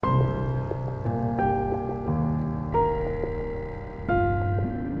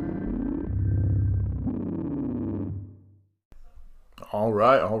All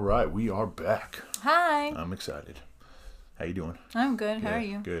right. We are back. Hi. I'm excited. How you doing? I'm good. How are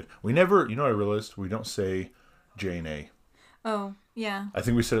you? Good. We never, you know what I realized? We don't say J and A. Oh, yeah. I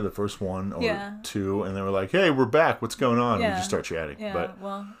think we said it the first one or Yeah. two, and then we're like, hey, we're back. What's going on? And Yeah. we just start chatting. Yeah. But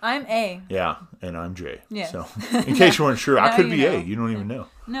well, I'm A. yeah, and I'm J. Yeah. So in case you weren't sure, I Now could you be know. A. You don't even know.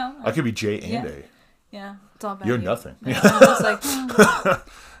 No. I could be J and Yeah. A. Yeah. It's all about You're you. nothing. Yeah, I'm just like,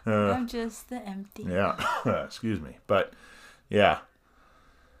 I'm just the empty. Yeah. Excuse me. But yeah.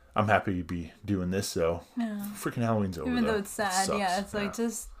 I'm happy to be doing this, though. Yeah. Freaking Halloween's over. Even though it's sad. Sucks. Yeah. It's like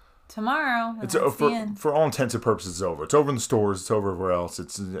just tomorrow. It's that's the end. for all intents and purposes, it's over. It's over in the stores. It's over everywhere else.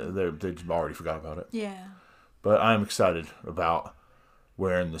 They've already forgot about it. Yeah. But I'm excited about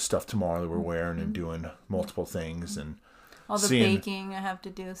wearing the stuff tomorrow that we're wearing and doing multiple things and All the seeing, baking I have to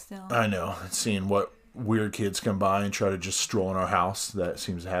do still. I know. Seeing what weird kids come by and try to just stroll in our house. That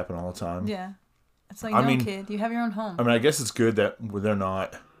seems to happen all the time. Yeah. It's like, kid. You have your own home. I mean, I guess it's good that they're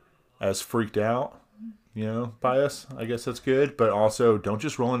not as freaked out, by us. I guess that's good. But also, don't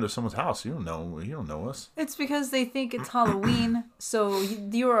just roll into someone's house. You don't know us. It's because they think it's Halloween, so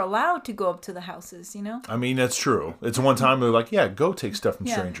you're allowed to go up to the houses, I mean, that's true. It's one time they're like, yeah, go take stuff from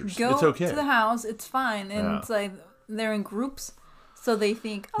Yeah, strangers. go It's okay. to the house, it's fine. And Yeah. it's like they're in groups, so they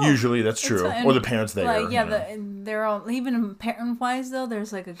think, Usually that's it's true. fine. Or the parents there. Like, yeah, you know. they're all, even parent-wise, though,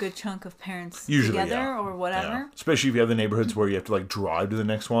 there's like a good chunk of parents Usually, together yeah. or whatever. Yeah. Especially if you have the neighborhoods where you have to like drive to the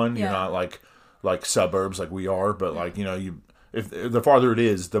next one. You're Yeah. not like suburbs like we are, but like, if the farther it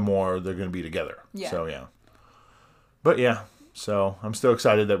is, the more they're going to be together. Yeah. So yeah. But yeah, so I'm still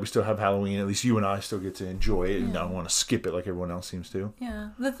excited that we still have Halloween. At least you and I still get to enjoy it, and I don't want to skip it like everyone else seems to. Yeah.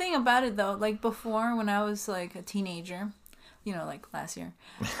 The thing about it, though, like before when I was like a teenager, like last year,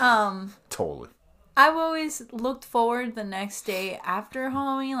 Totally. I've always looked forward the next day after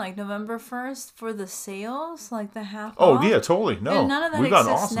Halloween, like November 1st, for the sales, like the half Oh off. yeah, totally. No, And none of that we've got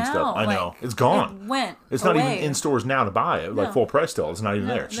exists awesome now. stuff. I know Like, it's gone. It went It's not away. even in stores now to buy it. Like No. full price still. It's not even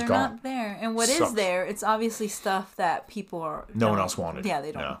there. It's They're just gone. not there. And what Sucks. is there, it's obviously stuff that people are... No one don't- else wanted. Yeah,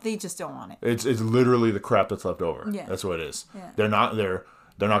 they don't. Yeah. They just don't want it. It's literally the crap that's left over. Yeah. That's what it is. Yeah.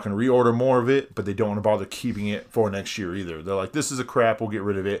 They're not going to reorder more of it, but they don't want to bother keeping it for next year either. They're like, this is a crap, we'll get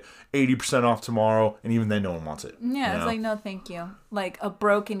rid of it. 80% off tomorrow, and even then no one wants it. Yeah, you it's know? like, no, thank you. Like a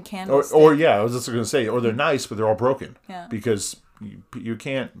broken or candlestick. yeah, I was just going to say, or they're nice, but they're all broken. Yeah. Because you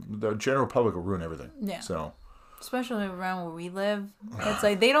can't, the general public will ruin everything. Yeah. So, Especially around where we live. It's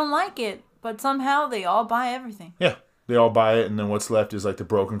like, they don't like it, but somehow they all buy everything. yeah. They all buy it, and then what's left is like the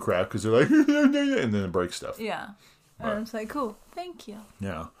broken crap, because they're like, and then it breaks stuff. Yeah. Right. And it's like, cool, thank you.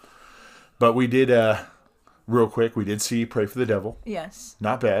 Yeah. But we did, real quick, we did see Pray for the Devil. Yes.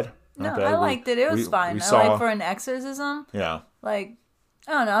 Not bad. Not No, bad. I liked it. It was fine. We I saw, like for an exorcism. yeah. Like,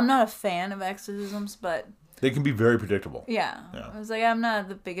 I don't know. I'm not a fan of exorcisms, but They can be very predictable. yeah. Yeah. I was like, I'm not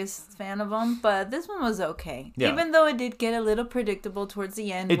the biggest fan of them, but this one was okay. Yeah. Even though it did get a little predictable towards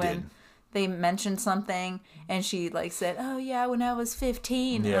the end It when did. they mentioned something and she like said, "Oh yeah, when I was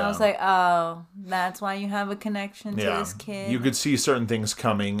 15." And Yeah. I was like, "Oh, that's why you have a connection to this kid." You could see certain things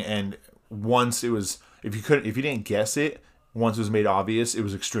coming, and once it was, if you didn't guess it, once it was made obvious, it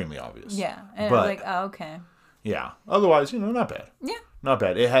was extremely obvious. Yeah. And But- I was like, "Oh, okay." Yeah. Otherwise, not bad. Yeah. Not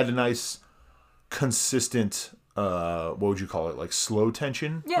bad. It had a nice, consistent, what would you call it? Like slow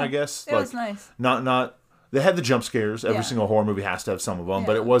tension, Yeah. I guess. It was nice. Not. They had the jump scares. Every Yeah. single horror movie has to have some of them,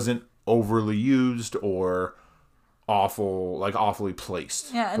 but Yeah. it wasn't overly used or awfully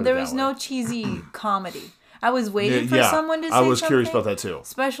placed. Yeah, put and it there that was way. no cheesy comedy. I was waiting for Yeah, someone to say I was something. curious about that too.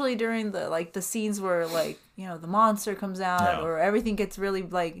 Especially during the scenes where the monster comes out Yeah. or everything gets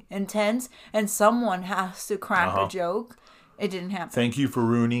really intense and someone has to crack Uh-huh. a joke. It didn't happen. Thank you for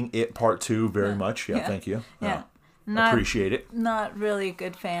ruining It Part 2 very much. Yeah, Yeah. thank you. Yeah. Appreciate it. Not really a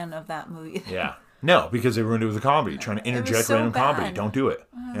good fan of that movie. Yeah. No, because they ruined it with a comedy. Trying to interject so random comedy. bad. Don't do it.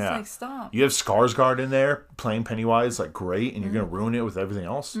 I was Yeah. like, stop. You have Skarsgård in there playing Pennywise like great, and you're going to ruin it with everything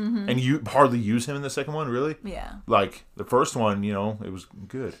else. And you hardly use him in the second one, really? Yeah. Like, the first one, it was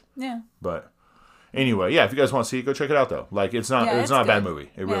good. Yeah. But anyway, yeah, if you guys want to see it, go check it out, though. Like, it's not Yeah, it's not a bad good.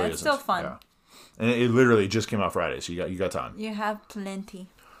 movie. It Yeah, really it's isn't. still fun. Yeah. And it literally just came out Friday, so you got time. You have plenty.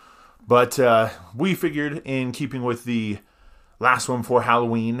 But we figured, in keeping with the last one for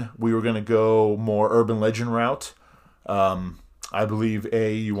Halloween, we were going to go more urban legend route. I believe,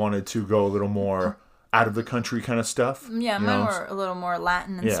 you wanted to go a little more out of the country kind of stuff. Yeah, mine were a little more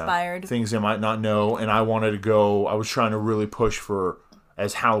Latin inspired. Things they might not know. And I wanted to go, I was trying to really push for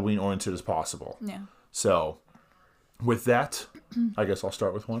as Halloween oriented as possible. Yeah. So, with that, I guess I'll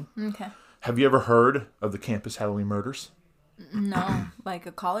start with one. Okay. Have you ever heard of the campus Halloween murders? No. Like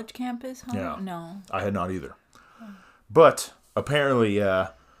a college campus? Huh? Yeah. No. I had not either. But apparently,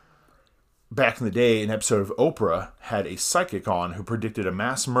 back in the day, an episode of Oprah had a psychic on who predicted a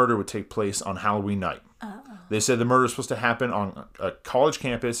mass murder would take place on Halloween night. They said the murder was supposed to happen on a college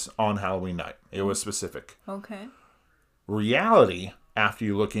campus on Halloween night. It was specific. Okay. Reality, after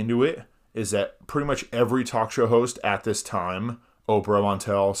you look into it, is that pretty much every talk show host at this time, Oprah,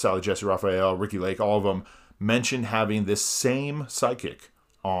 Montel, Sally Jesse Raphael, Ricky Lake, all of them, mentioned having this same psychic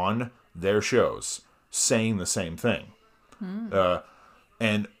on their shows, saying the same thing.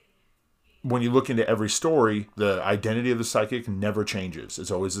 And when you look into every story, the identity of the psychic never changes.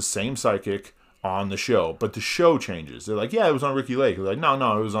 It's always the same psychic on the show, but the show changes. They're like, yeah, it was on Ricky Lake. They're like, no,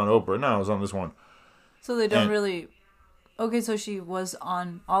 it was on Oprah. No, it was on this one. So they don't really... Okay, so she was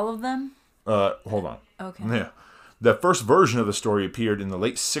on all of them? Hold on. Okay. Yeah. The first version of the story appeared in the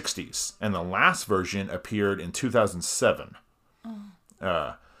late 60s, and the last version appeared in 2007.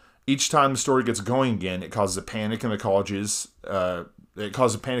 Each time the story gets going again, it causes a panic in the colleges. It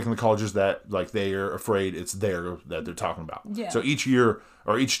causes a panic in the colleges that, like, they are afraid it's there that they're talking about. Yeah. So each year,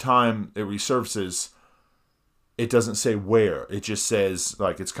 or each time it resurfaces, it doesn't say where. It just says,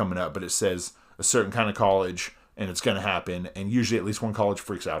 like, it's coming up, but it says a certain kind of college, and it's going to happen, and usually at least one college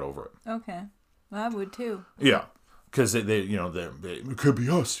freaks out over it. Okay. Well, I would too. Yeah. Because it could be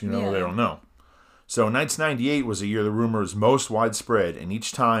us, they don't know. So 1998 was the year the rumor was most widespread, and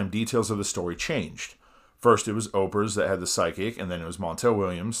each time details of the story changed. First it was Oprah's that had the psychic, and then it was Montel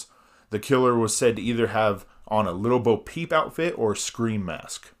Williams. The killer was said to either have on a Little Bo Peep outfit or a Scream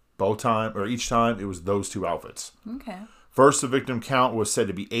mask. Each time it was those two outfits. Okay. First, the victim count was said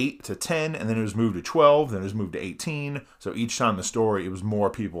to be 8 to 10, and then it was moved to 12, then it was moved to 18. So each time the story, it was more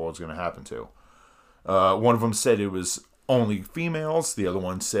people it was going to happen to. One of them said it was only females. The other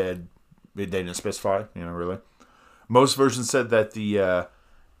one said they didn't specify, really. Most versions said that the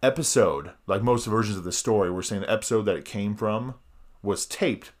episode, like most versions of the story, were saying the episode that it came from was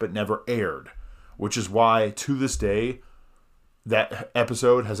taped but never aired, which is why, to this day, that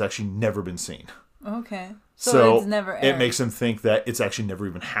episode has actually never been seen. Okay. So it's never aired. It makes them think that it's actually never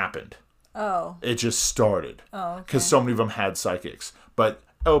even happened. Oh. It just started. Oh, okay. Because so many of them had psychics. But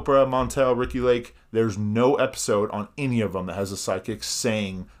Oprah, Montel, Ricky Lake, there's no episode on any of them that has a psychic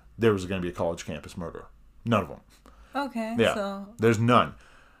saying there was going to be a college campus murder. None of them. Okay. Yeah. So there's none.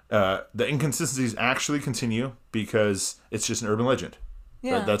 The inconsistencies actually continue because it's just an urban legend.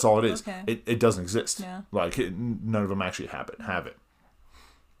 yeah. That's all it is. Okay. It doesn't exist. Yeah. Like, none of them actually have it.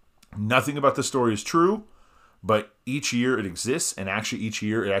 Nothing about the story is true, but each year it exists, and actually each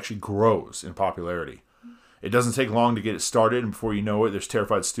year it actually grows in popularity. It doesn't take long to get it started, and before you know it, there's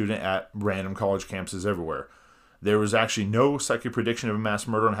terrified student at random college campuses everywhere. There was actually no psychic prediction of a mass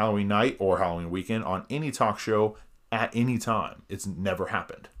murder on Halloween night or Halloween weekend on any talk show at any time. It's never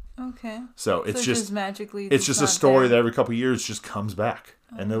happened. Okay. So it's just magically. it's just a story that every couple of years just comes back.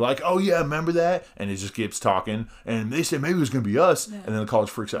 And they're like, oh yeah, remember that? And it just keeps talking. And they say maybe it was going to be us. Yeah. And then the college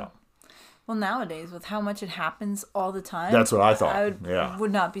freaks out. Well, nowadays, with how much it happens all the time. That's what I thought. I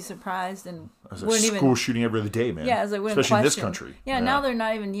would not be surprised and wouldn't even... School shooting every other day, man. Yeah, especially question. In this country. Yeah, now they're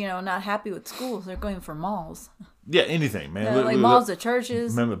not even, not happy with schools. They're going for malls. Yeah, anything, man. Yeah, like malls at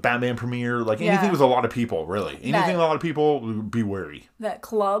churches. Remember Batman premiere? Like anything with a lot of people, really. Anything with a lot of people, be wary. That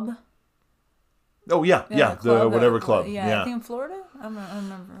club. Oh, yeah. The whatever club. Yeah, I think in Florida? I don't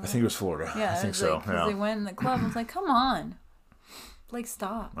remember. I think it was Florida. Yeah, I think so. Because they went in the club. I was like, come on. Like,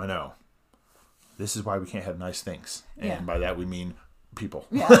 stop. I know. This is why we can't have nice things. And by that we mean people.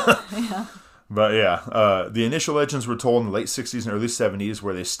 Yeah. Yeah. But yeah, the initial legends were told in the late 60s and early 70s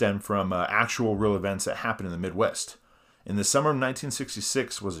where they stem from actual real events that happened in the Midwest. In the summer of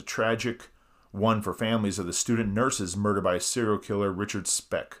 1966 was a tragic one for families of the student nurses murdered by serial killer Richard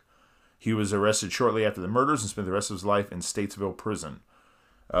Speck. He was arrested shortly after the murders and spent the rest of his life in Statesville prison.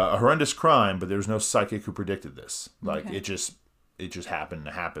 A horrendous crime, but there was no psychic who predicted this. Like, it just happened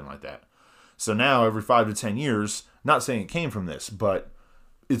to happen like that. So now, every 5 to 10 years, not saying it came from this, but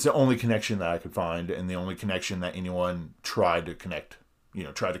it's the only connection that I could find and the only connection that anyone tried to connect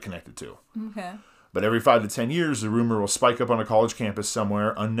it to. Okay. But every 5 to 10 years, the rumor will spike up on a college campus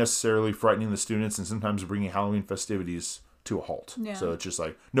somewhere, unnecessarily frightening the students and sometimes bringing Halloween festivities to a halt. Yeah. So it's just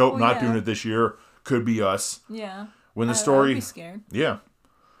like, nope, not doing it this year. Could be us. Yeah. When the story, I would be scared. Yeah.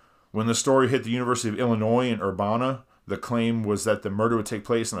 When the story hit the University of Illinois in Urbana, the claim was that the murder would take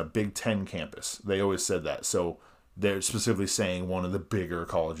place on a Big Ten campus. They always said that. So they're specifically saying one of the bigger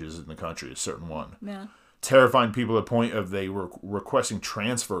colleges in the country, a certain one. Yeah. Terrifying people to the point of they were requesting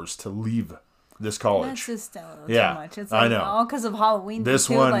transfers to leave this college. That's just a little Yeah, too much. It's I like know. all because of Halloween. This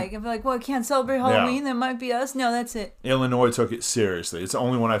too. one- like if like, well, can't celebrate Halloween, that might be us. No, that's it. Illinois took it seriously. It's the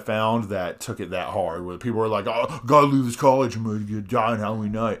only one I found that took it that hard. Where people were like, "Oh, gotta leave this college and we're gonna die on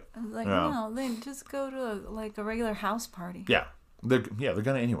Halloween night." I was like, Yeah. no, they just go to a regular house party. Yeah, they're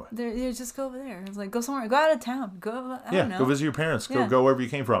gonna anyway. They just go over there. It's like go somewhere, go out of town, go. I don't know. Go visit your parents. Yeah. Go wherever you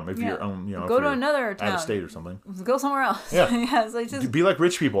came from. If Yeah. you're if Go to you're another out of town. state or something. Go somewhere else. Yeah. yeah. It's like just Be like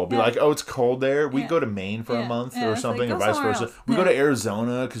rich people. Be Yeah. like, oh, it's cold there. We Yeah. go to Maine for a Yeah. month Yeah, or it's like, something, go or vice somewhere versa. else. We go Yeah. to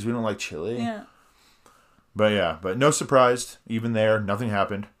Arizona because we don't like chili. yeah. But no surprise. Even there, nothing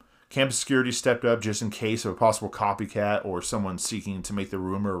happened. Campus security stepped up just in case of a possible copycat or someone seeking to make the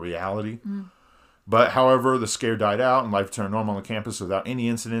rumor a reality. But however, the scare died out and life turned normal on the campus without any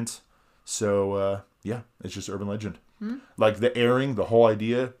incidents. So it's just urban legend. Like the airing, the whole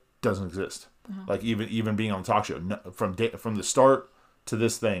idea doesn't exist. Like even being on the talk show, from the start to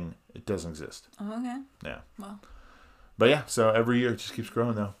this thing, it doesn't exist. Oh, okay. Yeah. Well. But yeah, so every year it just keeps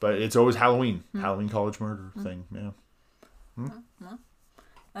growing though. But it's always Halloween, Halloween college murder thing. Yeah.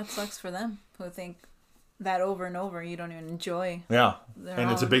 That sucks for them who think that over and over you don't even enjoy. Yeah. Their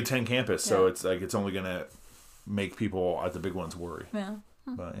And it's a own. Big Ten campus, so Yeah. it's like it's only gonna make people at the big ones worry. Yeah.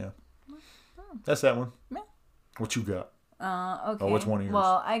 But yeah. That's that one. Yeah. What you got? Okay. what's one of yours?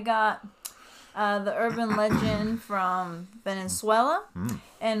 Well, I got the urban legend from Venezuela,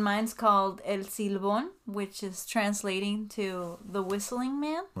 and mine's called El Silbón, which is translating to the whistling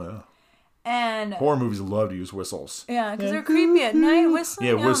man. Yeah. And Horror movies love to use whistles. yeah, because they're creepy at night whistling.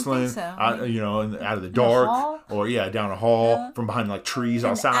 Yeah, I don't whistling, think so. out of the dark, hall? or down a hall, from behind like trees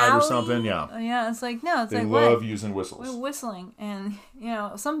outside or alley. something. Yeah, Yeah, it's like no, it's they like love what? using We're whistles. whistling, and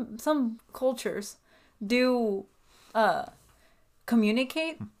some cultures do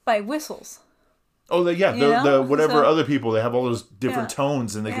communicate by whistles. Oh, You know? whatever So- other people, they have all those different Yeah.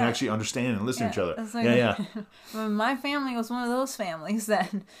 tones, and they can Yeah. actually understand and listen to each other. It's like, Yeah. well, my family was one of those families that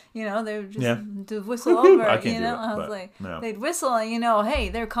they would just Yeah. to whistle over. I can't do it, I was but, like, no. they'd whistle, and hey,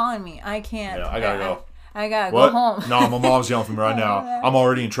 they're calling me. I can't. Yeah, I gotta go. I gotta What? go home. No, my mom's yelling for me right now. Yeah. I'm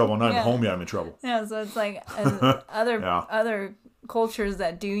already in trouble. I'm not even Yeah. home yet. I'm in trouble. Yeah, so it's like other Yeah. other cultures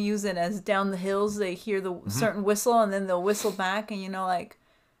that do use it as down the hills, they hear the Mm-hmm. certain whistle, and then they'll whistle back, and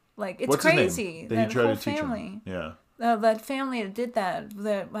like it's What's crazy. his name? That That you try whole to teach family. him. Yeah. That family that did that.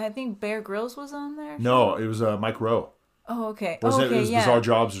 That I think Bear Grylls was on there. No, it was Mike Rowe. Oh, okay. Wasn't okay, it? It was yeah. Bizarre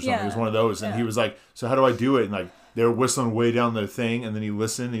Jobs or something. Yeah. It was one of those, and Yeah. he was like, "So how do I do it?" And like they were whistling way down the thing, and then he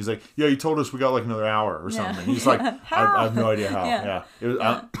listened. And he's like, "Yeah, you told us we got like another hour or Yeah. something." He's like, I have no idea how. Yeah. Yeah, it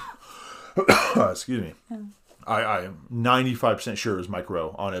was. Excuse me. I am 95% sure it was Mike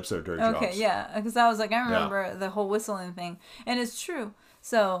Rowe on episode of Dirty Okay, Jobs. yeah, because I was like, I remember the whole whistling thing, and it's true.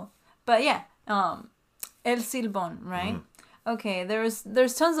 So, but yeah, El Silbón, right? Okay, there's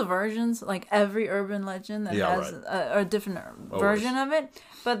tons of versions, like every urban legend that Yeah, has right. a different version of it.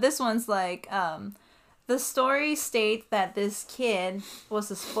 But this one's like, the story states that this kid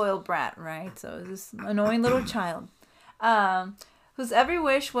was a spoiled brat, right? So this annoying little child, whose every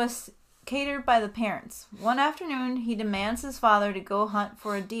wish was catered by the parents. One afternoon, he demands his father to go hunt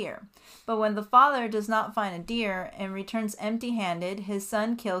for a deer. But when the father does not find a deer and returns empty-handed, his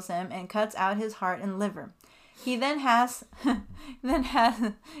son kills him and cuts out his heart and liver. He then that's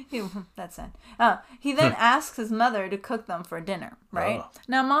sad. He then asks his mother to cook them for dinner, right? Oh.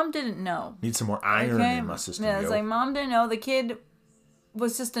 Now, mom didn't know. Need some more iron Okay? in my system. Yeah, it's yo. like mom didn't know. The kid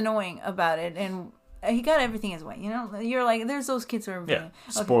was just annoying about it, and he got everything his way. You're like, there's those kids who are Yeah, being,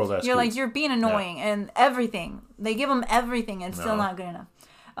 spoiled ass You're like, kids. you're being annoying, and everything. They give them everything, and it's still No. not good enough.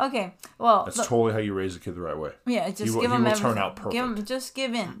 Okay, well, That's totally how you raise a kid the right way. yeah, just He will- give he him will everything. turn out perfect. Just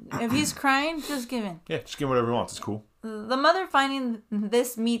give in. If he's crying, just give in. Yeah, just give him whatever he wants. It's cool. The mother, finding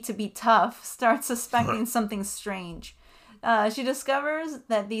this meat to be tough, starts suspecting something strange. She discovers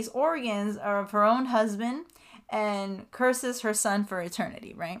that these organs are of her own husband and curses her son for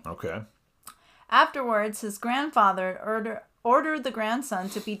eternity, right? Okay. Afterwards, his grandfather ordered the grandson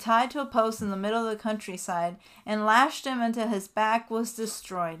to be tied to a post in the middle of the countryside and lashed him until his back was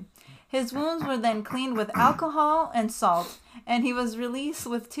destroyed. His wounds were then cleaned with alcohol and salt, and he was released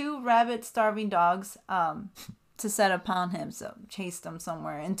with 2 rabid-starving dogs to set upon him, so chased him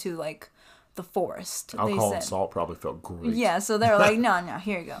somewhere into like the forest. Alcohol and salt probably felt great. Yeah, so they're like, no,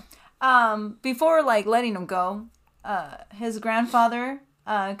 here you go. Before like letting him go, his grandfather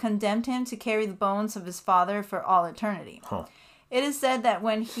condemned him to carry the bones of his father for all eternity. Huh. It is said that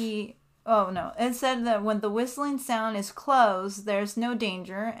when the whistling sound is close, there's no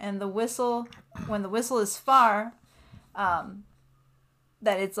danger, and when the whistle is far,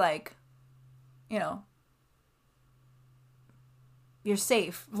 that it's like, you're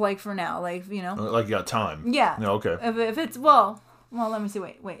safe, like for now, like Like you got time. Yeah. Yeah. Okay. If it's well, let me see.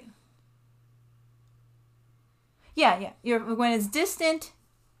 Wait. Yeah. When it's distant,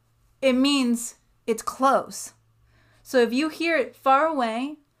 it means it's close. So if you hear it far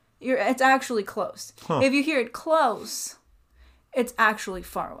away, it's actually close. Huh. If you hear it close, it's actually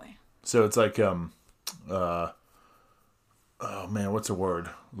far away. So it's like oh man, what's the word?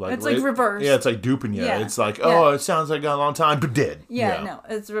 It's like reversed. Yeah, it's like duping you. Yeah. It's like, Yeah. it sounds like a long time, but dead. Yeah, no,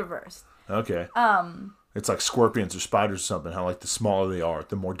 it's reversed. Okay. It's like scorpions or spiders or something. How like the smaller they are,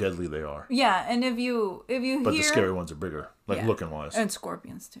 the more deadly they are. Yeah, and if you But hear, the scary ones are bigger, like yeah. looking wise. And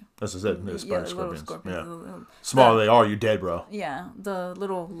scorpions too. That's what I said. Spiders, Yeah, the little scorpions. scorpions. Yeah. the little- Smaller they are, you're dead, bro. Yeah, the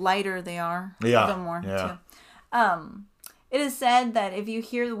little lighter they are, Yeah, the more yeah. too. It is said that if you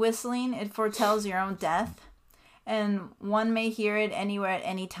hear the whistling, it foretells your own death, and one may hear it anywhere at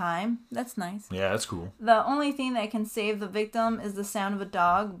any time. That's nice. Yeah, that's cool. The only thing that can save the victim is the sound of a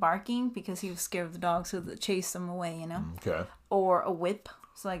dog barking because he was scared of the dog, so that chased him away, Okay. Or a whip.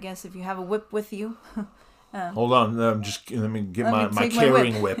 So I guess if you have a whip with you, Hold on. Let me get let me my take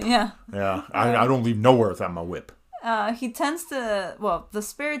carrying whip. Yeah. Yeah. I don't leave nowhere without my whip. The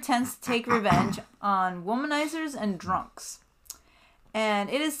spirit tends to take revenge on womanizers and drunks. And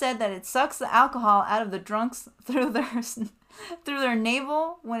it is said that it sucks the alcohol out of the drunks through their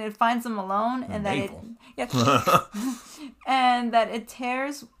navel when it finds them alone, and and that it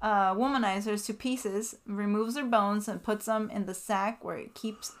tears womanizers to pieces, removes their bones, and puts them in the sack where it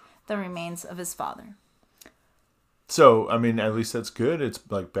keeps the remains of his father. So, I mean, at least that's good. It's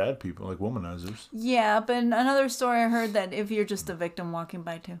like bad people, like womanizers. Yeah, but in another story I heard that if you're just a victim walking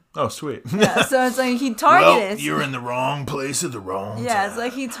by too. Oh, sweet. Yeah, so it's like he Well, targets. you're in the wrong place at the wrong Yeah, time. it's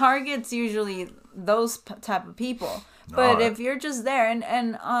like he targets usually those type of people. But Alright. if you're just there, and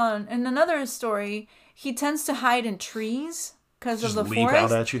in another story, he tends to hide in trees because of Just the leap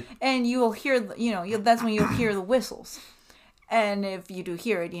forest, out at you. and you will hear, that's when you'll hear the whistles. And if you do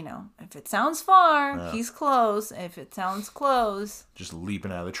hear it, if it sounds far, he's close. If it sounds close, Just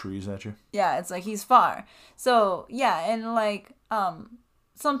leaping out of the trees at you. yeah, it's like he's far. So yeah, and like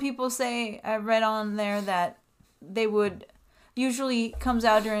some people say, I read on there that they would usually comes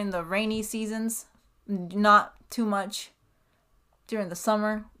out during the rainy seasons, not too much during the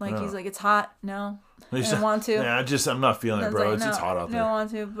summer. Like he's like, it's hot. No, I don't want to. Yeah, I'm not feeling it, It's bro. like, it's no, hot out there. Don't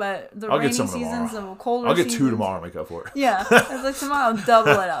want to, but the I'll get rainy some seasons, tomorrow. the colder I'll get seasons, 2 tomorrow to make up for it. Yeah, it's like tomorrow I'll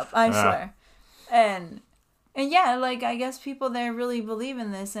double it up. I swear. And yeah, like I guess people there really believe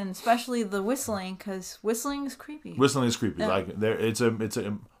in this, and especially the whistling, because whistling is creepy. Whistling is creepy. Yeah. Like it's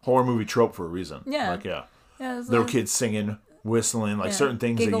a horror movie trope for a reason. Yeah. Like yeah, Yeah, it's little like- kids singing, whistling, like Yeah. certain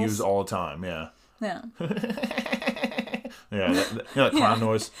things Giggles. they use all the time. Yeah. Yeah. Yeah, that clown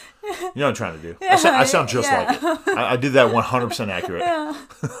noise. You know what I'm trying to do. I sound just like it. I did that 100% accurate.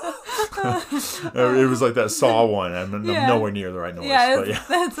 It was like that Saw one. I'm Yeah. nowhere near the right noise. Yeah, but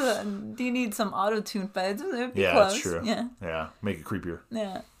yeah. do you need some auto-tune, but it'd be Yeah, close. that's true. Yeah. Make it creepier.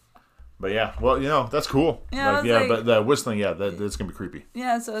 Yeah. But yeah, well, that's cool. Yeah, Like, it's like- but the whistling, that's gonna be creepy.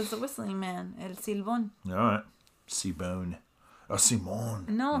 Yeah, so it's the whistling man, El Silbón. All right, Seabone, Simone.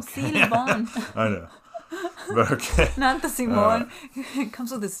 No, Silbón. I know, but okay. Not the Simón. It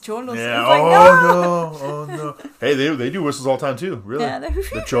comes with his cholos. Yeah. It's like, Oh no. Hey, they do whistles all the time too. Really. Yeah,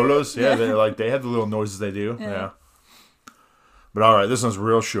 The cholos. Yeah, Yeah. they have the little noises they do. Yeah. Yeah. But all right, this one's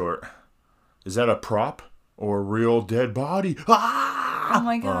real short. Is that a prop or a real dead body? Ah! Oh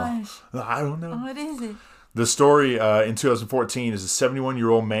my gosh. I don't know. What is it? The story in 2014 is a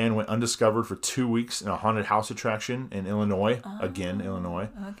 71-year-old man went undiscovered for 2 weeks in a haunted house attraction in Illinois. Again, Illinois.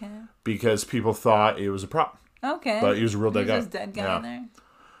 Okay. Because people thought it was a prop. Okay. But he was a real dead guy. Just dead guy Yeah. in there.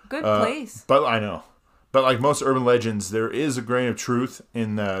 Good place. But I know. But like most urban legends, there is a grain of truth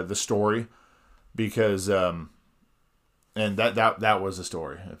in the story. Because, and that was a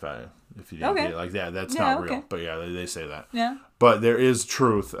story. If you didn't Okay. get it like that, that's Yeah, not okay. real. But yeah, they say that. Yeah. But there is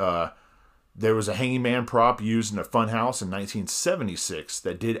truth. There was a hanging man prop used in a funhouse in 1976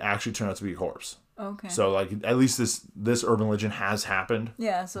 that did actually turn out to be a corpse. Okay. So like at least this urban legend has happened,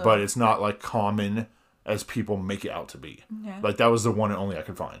 yeah. So. but it's not like common as people make it out to be. Yeah. Like that was the one and only I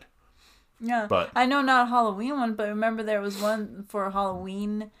could find. Yeah. But I know not Halloween one, but remember there was one for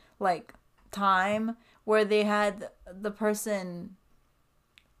Halloween like time where they had the person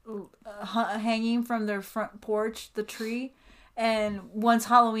hanging from their front porch, the tree, and once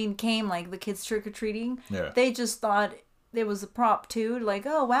Halloween came, like the kids trick-or-treating, Yeah. they just thought it was a prop too, like,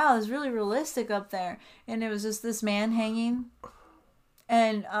 oh wow, it's really realistic up there, and it was just this man hanging,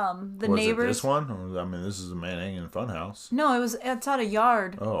 And the Was neighbors. it this one? Or, I mean, this is a man hanging funhouse. No, it was outside a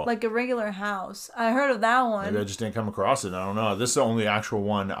yard, Oh. like a regular house. I heard of that one. Maybe I just didn't come across it. I don't know. This is the only actual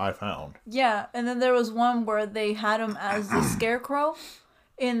one I found. Yeah, and then there was one where they had him as the scarecrow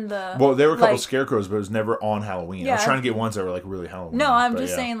in the. Well, there were a couple like, scarecrows, but it was never on Halloween. I was Yeah. trying to get ones that were like really Halloween. No, I'm but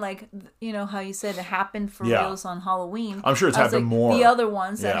just yeah. saying, like, you know how you said it happened for Yeah. reals on Halloween. I'm sure it's I was happened like, more. The other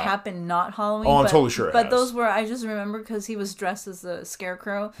ones that Yeah. happened not Halloween. Oh, I'm but, totally sure it But has. those were, I just remember because he was dressed as a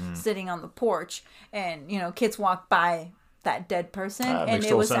scarecrow Hmm. sitting on the porch, and, you know, kids walked by that dead person, That and makes it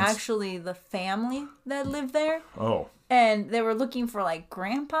total was sense. actually the family that lived there. Oh. And they were looking for like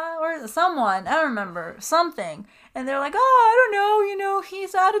grandpa or someone, I don't remember, something. And they're like, oh, I don't know, you know,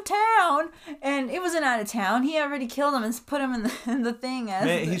 he's out of town. And it wasn't out of town. He already killed him and put him in the thing. As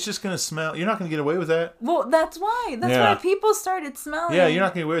Man, he's just going to smell. You're not going to get away with that. Well, that's why. That's Yeah. why people started smelling. Yeah, you're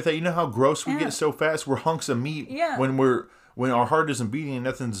not going to get away with that. You know how gross we Yeah. get so fast? We're hunks of meat. Yeah. When our heart isn't beating and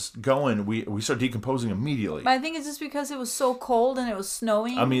nothing's going, we start decomposing immediately. But I think it's just because it was so cold and it was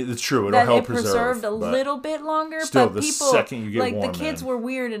snowing. I mean, it's true. It'll that help it preserved a but little bit longer. still, but the people, second you get like warm, the kids man. were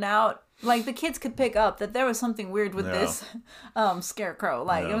weirded out. Like the kids could pick up that there was something weird with Yeah. this scarecrow.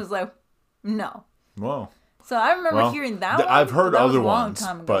 Like Yeah. it was like, no. Well, So I remember well, hearing that one. I've heard but that was other a long ones,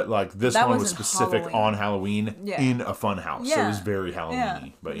 time ago. but like this That one was wasn't specific Halloween. on Halloween Yeah. in a fun house. So it Yeah. was very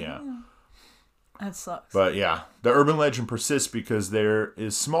Halloween-y. But yeah. That sucks. But yeah, the urban legend persists because there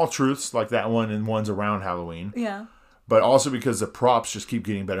is small truths like that one and ones around Halloween. Yeah. But also because the props just keep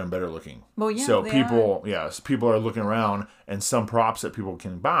getting better and better looking. Well, yeah, so they people are looking around, and some props that people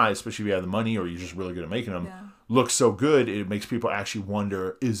can buy, especially if you have the money or you're just really good at making them, look so good it makes people actually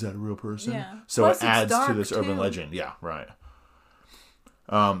wonder, is that a real person? Yeah. So Plus, it adds it's to dark, this urban too. legend. Yeah, right.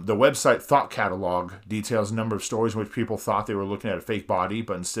 The website Thought Catalog details a number of stories in which people thought they were looking at a fake body,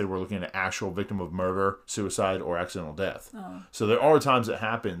 but instead were looking at an actual victim of murder, suicide, or accidental death. Oh. So there are times it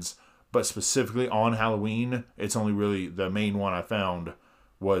happens, but specifically on Halloween, it's only really the main one I found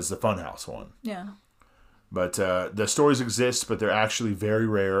was the Funhouse one. Yeah. But the stories exist, but they're actually very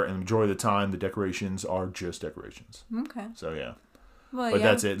rare, and the majority of the time, the decorations are just decorations. Okay. So yeah, Well, but yeah.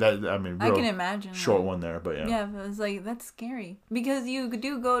 that's it. That I mean, I real can imagine. short that. one there, but yeah. Yeah, but it's like that's scary because you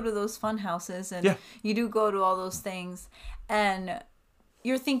do go to those fun houses and Yeah. you do go to all those things, and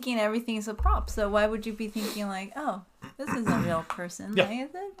you're thinking everything's a prop. So why would you be thinking like, oh, this is a real person? Yeah.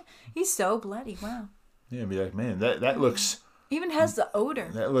 Like, he's so bloody. Wow. Yeah, be like, man, that looks Even has the odor.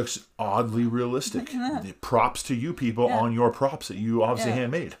 oddly realistic. The props to you people Yeah. on your props that you obviously Yeah.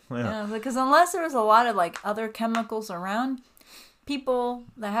 handmade. Yeah. Yeah, because unless there was a lot of like other chemicals around, people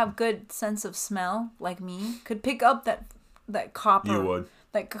that have good sense of smell like me could pick up that copper. You would.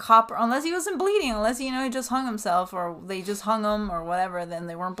 Like copper, unless he wasn't bleeding, unless he just hung himself or they just hung him or whatever, then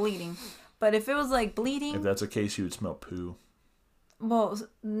they weren't bleeding. But if it was like bleeding, If that's the case, you would smell poo. well,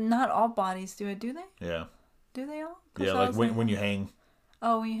 not all bodies do it, do they? Yeah. Do they all? 'Cause Yeah, I like was when you hang.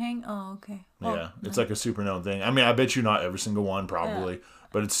 Oh, when you hang. Oh, okay. Well, Yeah, it's like a super known thing. I mean, I bet you not every single one probably,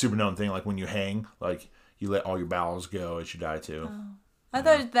 but it's a super known thing. Like when you hang, like you let all your bowels go as you die too. I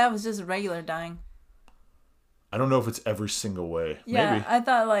thought that was just regular dying. I don't know if it's every single way. Yeah, Maybe I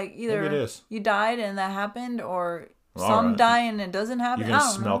thought like either Maybe it is. you died and that happened, or Well, some alright. die and it doesn't happen. you're I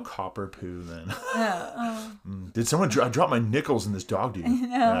gonna don't smell know. copper poo then. Yeah, Did someone? I dropped my nickels in this dog dude. yeah,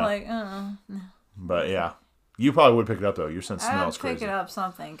 Yeah. like But yeah, you probably would pick it up though. Your sense of I smell would is pick crazy. it up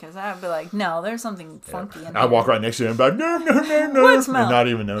something because I'd be like, no, there's something funky in I walk right next to him and be like, no, What smell? and not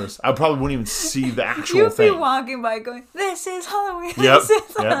even notice. I probably wouldn't even see the actual You'd thing. be walking by going, this is Halloween. Yep. This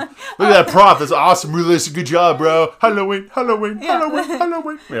is Yep. Halloween. Look at that prop. That's awesome. Realistic. Good job, bro. Halloween. Halloween. Yeah. Halloween.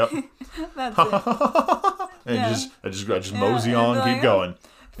 Halloween. Yep. That's it. And Yeah. I just mosey and on, be keep like, going.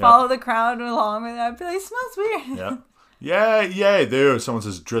 Follow the crowd along with it. I'd be like, smells weird. Yep. Yeah. There, someone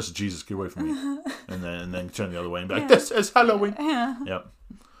says, "Dress as Jesus, get away from me," and then turn the other way and be like, "This is Halloween." Yeah. Yep.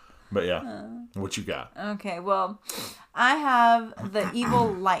 But yeah, what you got? Okay, well, I have the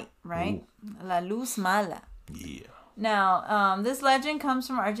evil light, right? La luz mala. Yeah. Now, this legend comes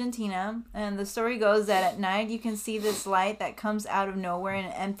from Argentina, and the story goes that at night you can see this light that comes out of nowhere in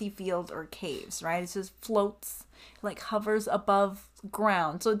an empty field or caves, right? It just floats, like hovers above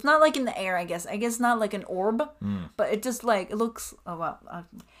ground. So it's not like in the air, I guess. I guess not like an orb, but it just like, it looks, oh wow.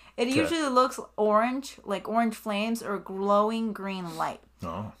 It usually looks orange, like orange flames or glowing green light.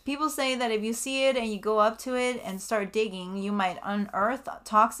 Oh. People say that if you see it and you go up to it and start digging, you might unearth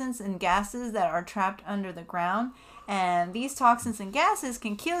toxins and gases that are trapped under the ground. And these toxins and gases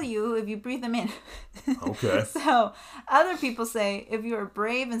can kill you if you breathe them in. Okay. So, other people say if you are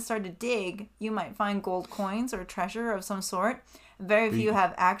brave and start to dig, you might find gold coins or treasure of some sort. very few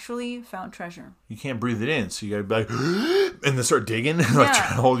have actually found treasure. You can't breathe it in, so you gotta be like, and then start digging, like try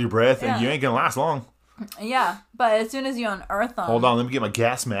to hold your breath, and you ain't gonna last long. Yeah, but as soon as you unearth them... Hold on, let me get my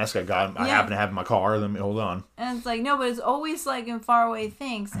gas mask I happen to have in my car. Let me, hold on. And it's like, no, but it's always like in faraway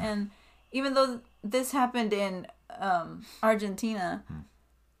things. And even though this happened in Argentina,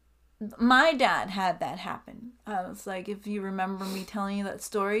 my dad had that happen. It's like, if you remember me telling you that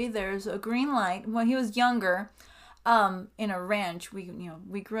story, there's a green light. When he was younger, in a ranch, we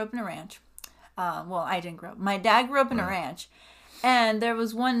grew up in a ranch. Well, I didn't grow up. My dad grew up in a ranch. And there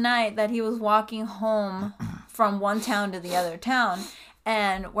was one night that he was walking home from one town to the other town.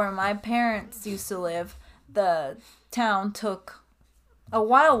 And where my parents used to live, the town took a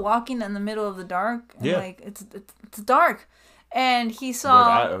while walking in the middle of the dark. And like, it's dark. And he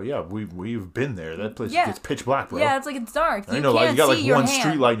saw... we've been there. That place gets pitch black, bro. Yeah, it's like it's dark. You got like one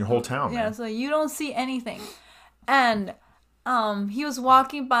street light in your whole town, man. Yeah, so you don't see anything. And he was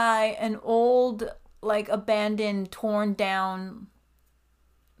walking by an old, like, abandoned, torn down...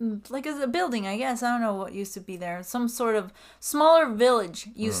 like as a building, I guess. I don't know what used to be there. Some sort of smaller village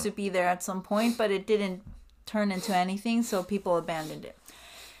used to be there at some point, but it didn't turn into anything, so people abandoned it.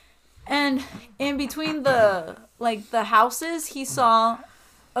 And in between the houses, he saw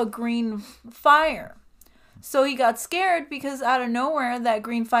a green fire. So he got scared because out of nowhere that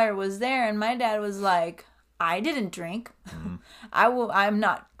green fire was there, and my dad was like, I didn't drink. I'm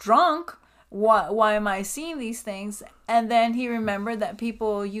not drunk. Why am I seeing these things? And then he remembered that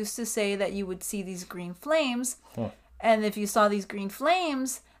people used to say that you would see these green flames. And if you saw these green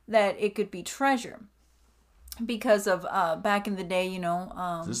flames, that it could be treasure. Because of back in the day,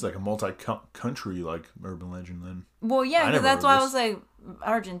 this is like a multi-country like urban legend then. Well, yeah, because that's why I was like,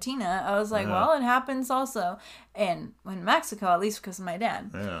 Argentina. I was like, well, it happens also in Mexico, at least because of my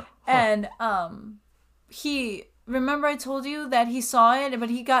dad. Yeah. And remember I told you that he saw it, but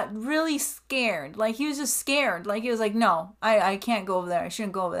he got really scared. Like, he was just scared. Like, he was like, no, I can't go over there. I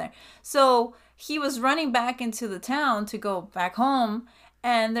shouldn't go over there. So he was running back into the town to go back home.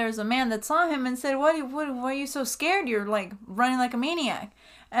 And there's a man that saw him and said, why are you so scared? You're, like, running like a maniac.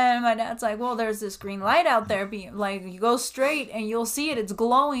 And my dad's like, well, there's this green light out there. Like, you go straight and you'll see it. It's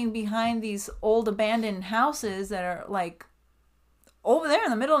glowing behind these old abandoned houses that are, like, over there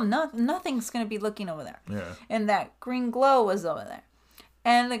in the middle of nothing's going to be looking over there. Yeah. And that green glow was over there.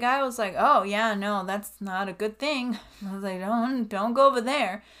 And the guy was like, oh, yeah, no, that's not a good thing. I was like, don't go over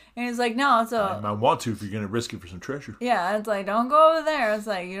there. And he's like, no, so... I want to if you're going to risk it for some treasure. Yeah, it's like, don't go over there. It's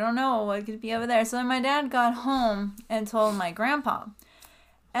like, you don't know what could be over there. So then my dad got home and told my grandpa.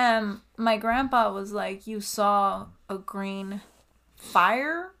 And my grandpa was like, you saw a green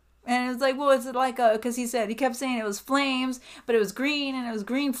fire? And it was like, well, it's like because he kept saying it was flames, but it was green, and it was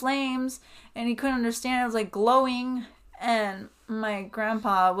green flames, and he couldn't understand. It was like glowing. And my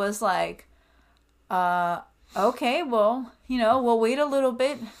grandpa was like, okay, well, we'll wait a little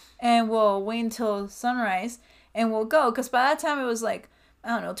bit, and we'll wait until sunrise, and we'll go. Because by that time, it was like, I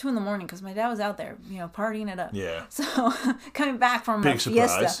don't know, 2 a.m, because my dad was out there, partying it up. Yeah. So, coming back from big a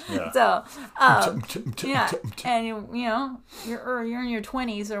fiesta. Surprise. Yeah. So, yeah. And, you're in your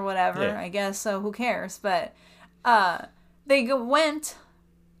 20s or whatever, I guess, so who cares? But they went,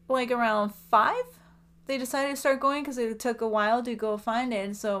 like, around 5. They decided to start going because it took a while to go find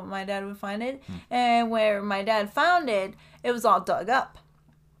it. So my dad would find it. And where my dad found it, it was all dug up.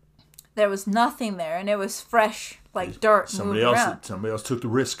 There was nothing there, and it was fresh, like dirt. Somebody else took the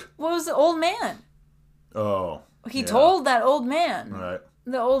risk. What was the old man? Oh. He told that old man. Right.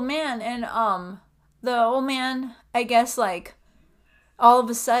 The old man, and the old man, I guess, like, all of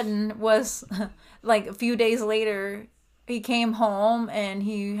a sudden was, like, a few days later, he came home and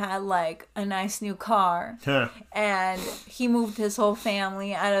he had, like, a nice new car. And he moved his whole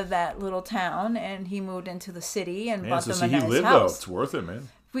family out of that little town, and he moved into the city and bought them a nice house. It's worth it, man.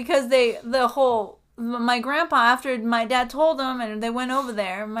 Because my grandpa, after my dad told them and they went over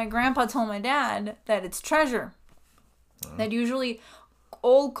there, my grandpa told my dad that it's treasure. That usually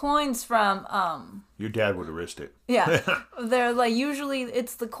old coins from... Your dad would have risked it. Yeah. They're like, usually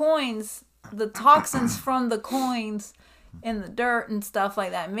it's the coins, the toxins from the coins in the dirt and stuff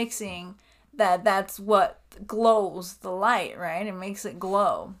like that mixing, that's what glows the light, right? It makes it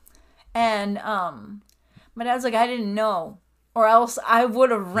glow. And my dad's like, I didn't know, or else I would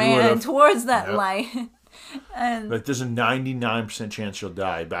have ran towards that light. And like there's a 99% chance you'll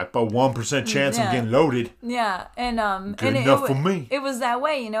die. Back by 1% chance I'm Yeah. getting loaded. yeah, and Good and enough for me. It was that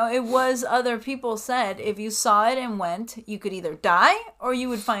way, you know. It was other people said if you saw it and went, you could either die or you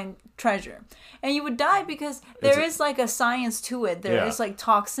would find treasure. And you would die because there is like a science to it. There is Yeah. like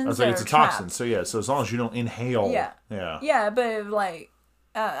toxins. I was that like, it's are a toxin. trapped. So yeah, so as long as you don't inhale. Yeah. Yeah. Yeah, but if, like,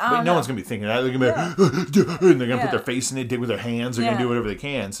 I But don't no know. one's gonna be thinking that. They're gonna be, and they're gonna Yeah. put their face in it, dig with their hands. They're Yeah. gonna do whatever they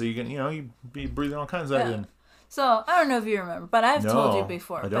can. So you can, you be breathing all kinds of that Yeah. in. So I don't know if you remember, but I've told you No,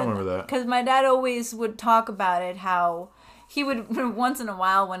 before. I don't remember that. Because my dad always would talk about it, how he would once in a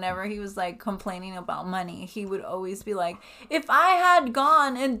while, whenever he was like complaining about money, he would always be like, "If I had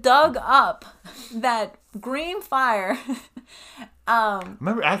gone and dug up that green fire, I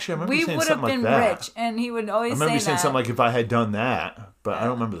remember we saying would have something been like that. rich." And he would I always remember you say saying that. something like, "If I had done that," but I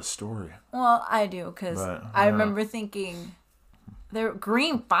don't remember the story. Well, I do, because But, I yeah. remember thinking, there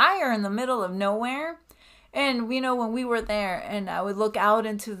green fire in the middle of nowhere. And, you know, when we were there and I would look out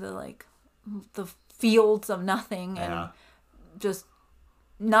into the fields of nothing and Yeah. just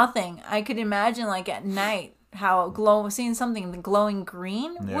nothing. I could imagine, like, at night, how seeing something glowing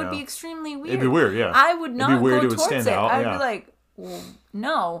green would be Yeah. extremely weird. It'd be weird, yeah. I would It'd not be weird, go it would towards stand it. out, I'd yeah. be like, well,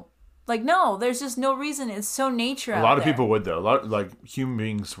 no. Like, no, there's just no reason. It's so nature A lot of people would though. A lot like human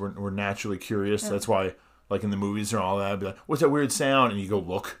beings were naturally curious. That's why, like in the movies and all that, I'd be like, "What's that weird sound?" And you go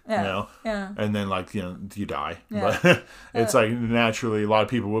look, Yeah, yeah. and then like you die. Yeah. But it's like naturally, a lot of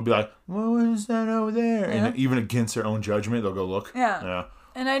people will be like, "Well, what is that over there?" Yeah. And even against their own judgment, they'll go look. Yeah. Yeah.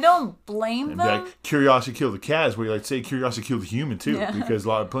 And I don't blame And be them. like, curiosity killed the cat is where you like to say curiosity killed the human too, Yeah. because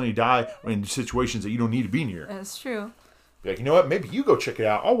plenty die in situations that you don't need to be near. That's true. Be like, you know what? Maybe you go check it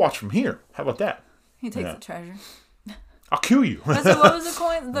out. I'll watch from here. How about that? He takes Yeah. the treasure. I'll kill you. So what was the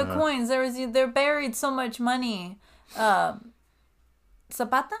coin? The coins. They're buried so much money.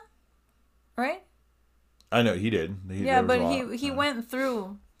 Zapata, right? I know he did. Yeah, there was but a lot. he went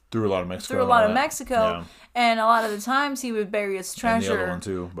through Through a lot of Mexico. a and lot all of that. Mexico, Yeah. and a lot of the times he would bury his And treasure. the other one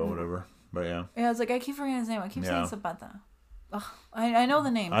too, but whatever. But yeah. Yeah, I was like, I keep forgetting his name. I keep saying Yeah. Zapata. Ugh, I know the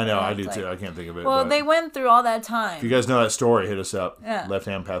name. I know, but I it's do like- too. I can't think of it. Well, but they went through all that time. if you guys know that story, hit us up. Yeah. Left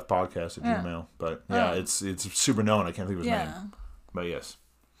Hand Path Podcast at Yeah. Gmail. But yeah, Oh. it's super known. I can't think of his yeah, name. But yes.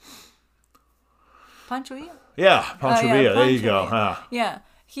 Pancho Villa. Yeah, Pancho yeah, Villa. There you Pancho go. Villa. Yeah,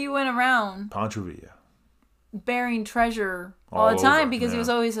 he went around Pancho Villa. burying treasure all All the time over, because he yeah. was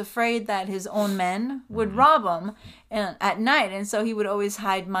always afraid that his own men would Mm-hmm. rob him and at night, and so he would always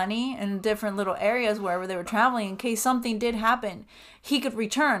hide money in different little areas wherever they were traveling in case something did happen he could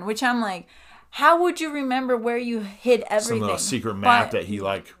return, which I'm like, how would you remember where you hid Some everything? little secret map But- that he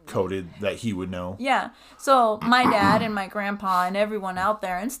like coded that he would know. yeah, so my dad and my grandpa and everyone out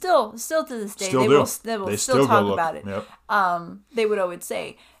there, and still to this day, Still they do. will They still talk go look. about it. Yep. They would always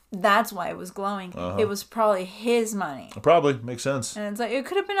say that's why it was glowing. Uh-huh. It was probably his money. Probably makes sense. And it's like, it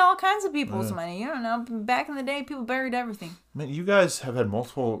could have been all kinds of people's money. You don't know. Back in the day, people buried everything. Man, you guys have had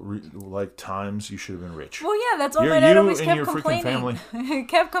multiple like times you should have been rich. Well, yeah, that's what You- my dad you always and kept your freaking complaining. He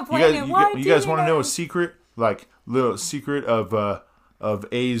kept You complaining. Why you guys didn't want to know I-" a secret? Like little secret of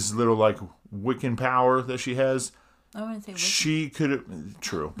A's little like Wiccan power that she has. I wouldn't say Wiccan. She could have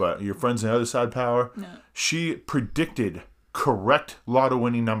true, but your friends on the other side power. No. She predicted correct lotto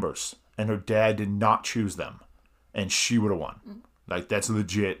winning numbers, and her dad did not choose them, and she would have won. Like that's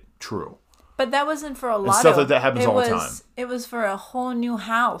legit true. But that wasn't for a lotto. stuff like that happens all the time. It was for a whole new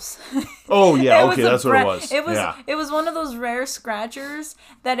house. Oh yeah, It was okay, a that's what it was. It was yeah, it was one of those rare scratchers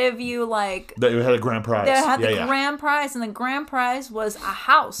that if you like that it had a grand prize. they had the yeah. grand prize, and the grand prize was a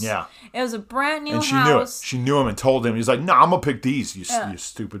house. Yeah. It was a brand new And she knew it. house. She knew him and told him. He's like, "Nah, I'm gonna pick these. You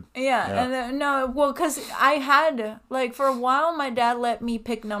stupid." Yeah, and then, no, well, because I had, like, for a while, my dad let me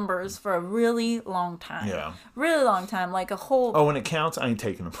pick numbers for a really long time. Yeah. Really long time, like a whole, Oh, when it counts, I ain't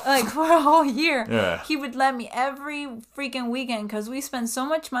taking them. like, for a whole year. Yeah. He would let me every freaking weekend, because we spend so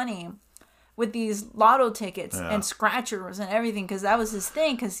much money with these lotto tickets Yeah. and scratchers and everything, because that was his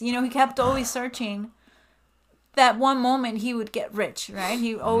thing, because, you know, he kept always searching. That one moment he would get rich, right?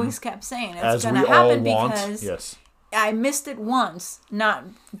 He always kept saying it's As going we to all happen want. because Yes. I missed it once, not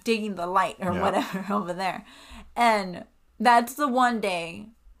digging the light or Yeah. whatever over there. And that's the one day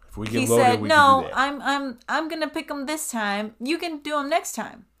If we he get loaded, said, we "No, can do that. I'm going to pick them this time. You can do them next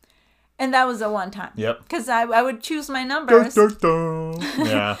time." And that was the one time. Yep. Cuz I would choose my numbers. Dun, dun, dun.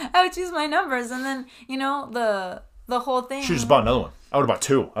 Yeah. I would choose my numbers, and then, you know, the whole thing. Should just bought another one. I would have bought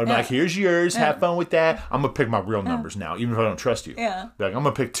two. I would be Yeah. like, "Here's yours. Have fun with that. I'm gonna pick my real numbers now, even if I don't trust you." Yeah. Be like, I'm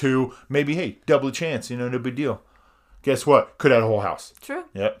gonna pick two. Maybe hey, double the chance. You know, no big deal. Guess what? Could have a whole house. True.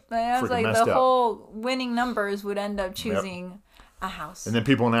 Yep. But I was Freaking like, messed the up. whole winning numbers would end up choosing a house. And then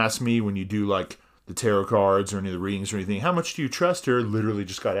people want to ask me when you do like the tarot cards or any of the readings or anything. How much do you trust her? Literally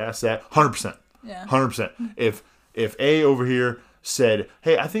just got asked that. 100%. Yeah. 100%. If A over here said,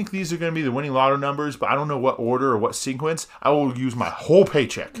 hey, I think these are going to be the winning lotto numbers, but I don't know what order or what sequence, I will use my whole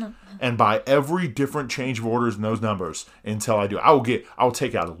paycheck and buy every different change of orders in those numbers until I do. I will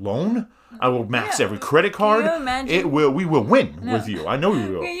take out a loan. I will max every credit card. Can you imagine? We will win with you. I know we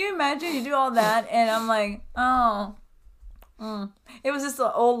will. Can you imagine you do all that and I'm like, oh, it was just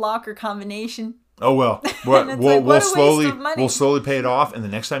an old locker combination. Oh well, we'll slowly pay it off, and the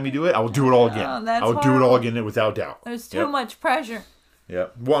next time you do it, I will do it all again. I will do it all again without doubt. There's too much pressure. Yeah.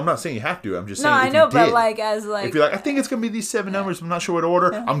 Well, I'm not saying you have to. I'm just saying. No, I know, but if you're like, I think it's gonna be these 7 numbers. I'm not sure what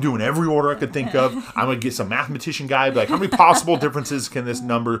order. I'm doing every order I could think of. I'm gonna get some mathematician guy. Be like, how many possible differences can this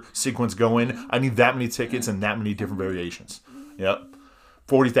number sequence go in? I need that many tickets and that many different variations. Yep.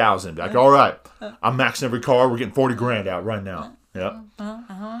 40,000. Like, all right, I'm maxing every car. We're getting 40 grand out right now. Yep. I don't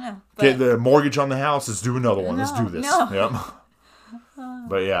know. Get the mortgage on the house. Let's do another one. Let's do this. Yep.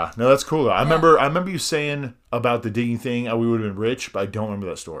 But yeah, no, that's cool though. I remember you saying about the digging thing. We would have been rich, but I don't remember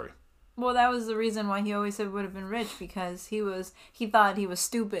that story. Well, that was the reason why he always said we would have been rich, because he thought he was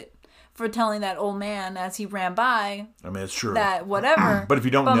stupid for telling that old man as he ran by. I mean, it's true. That whatever. But if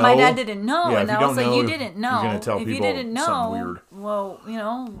you don't know, my dad didn't know, yeah, and I was like, you didn't know. You're gonna tell if people you didn't know, something weird. Well, you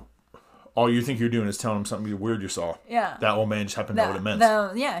know. All you think you're doing is telling them something weird you saw. Yeah. That old man just happened to know what it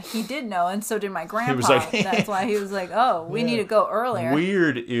meant. Yeah, he did know, and so did my grandpa. He was like, that's why he was like, oh, we need to go earlier.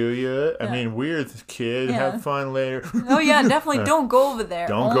 Weird, Ilya. I mean, weird kid. Yeah. Have fun later. Oh, yeah, definitely don't go over there.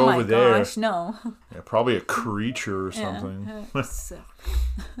 Don't go over there. Oh, my gosh, no. Yeah, probably a creature or something.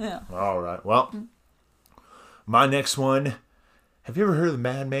 Yeah. All right. Well, my next one. Have you ever heard of the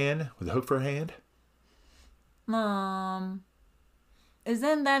madman with a hook for a hand?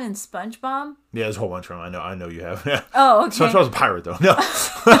 Isn't that in SpongeBob? Yeah, there's a whole bunch of them. I know you have. Oh, okay. SpongeBob's a pirate, though. No,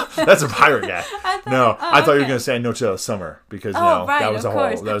 that's a pirate guy. I thought you were going to say No Chill Summer, because that was a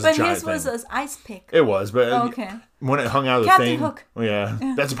whole. That was a giant thing. But his was an ice pick. It was, but when it hung out of the Captain thing, Hook. Yeah,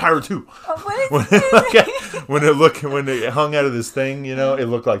 that's a pirate too. What is when it hung out of this thing, it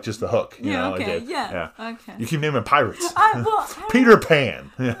looked like just a hook. Okay. You keep naming pirates. Well, Peter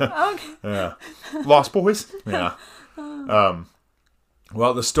Pan. Yeah. Okay. Yeah. Lost Boys. Yeah.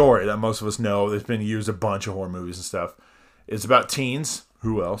 Well, the story that most of us know, that's been used a bunch of horror movies and stuff, is about teens,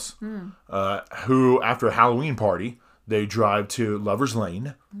 who else, who, after a Halloween party, they drive to Lover's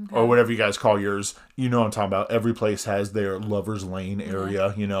Lane, or whatever you guys call yours. You know what I'm talking about. Every place has their Lover's Lane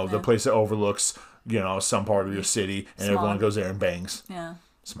area, the place that overlooks, some part of your city, and everyone goes there and bangs. Yeah.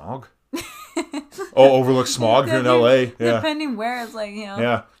 Smog? Overlooks Smog here in LA. Yeah. Depending where, it's like,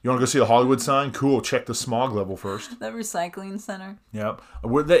 Yeah. You want to go see the Hollywood sign? Cool. Check the smog level first. The recycling center. Yep.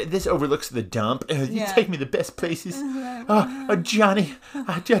 This overlooks the dump. You take me the best places. Johnny,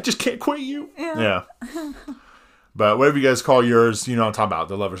 I just can't quit you. Yeah. But whatever you guys call yours, you know what I'm talking about.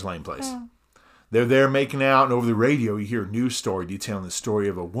 The Lover's Lane place. Yeah. They're there making out, and over the radio you hear a news story detailing the story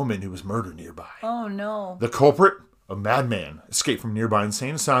of a woman who was murdered nearby. Oh, no. The culprit? A madman escaped from a nearby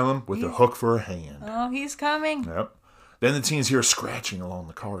insane asylum with a hook for a hand. Oh, he's coming. Yep. Then the teens hear scratching along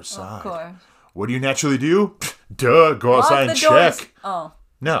the car's side. Of course. What do you naturally do? Duh, go outside and check. Doors. Oh.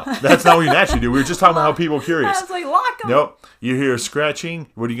 No, that's not what you naturally do. We were just talking about how people are curious. I was like, lock them. Nope. You hear scratching.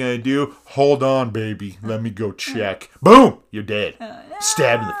 What are you going to do? Hold on, baby. Let me go check. Boom! You're dead.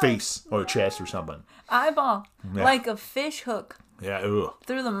 Stabbed in the face or the chest or something. Eyeball. Yeah. Like a fish hook. Yeah, ugh.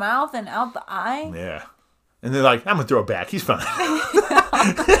 Through the mouth and out the eye. Yeah. And they're like, I'm going to throw it back. He's fine.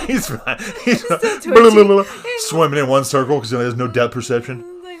 He's fine. He's swimming in one circle because there's no depth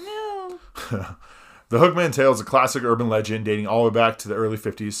perception. Like, no. The Hookman tale is a classic urban legend dating all the way back to the early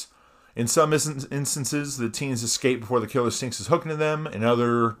 50s. In some instances, the teens escape before the killer sinks his hook into them. In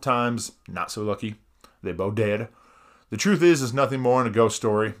other times, not so lucky. They both dead. The truth is, it's nothing more than a ghost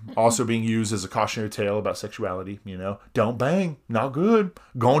story. Also being used as a cautionary tale about sexuality. Don't bang. Not good.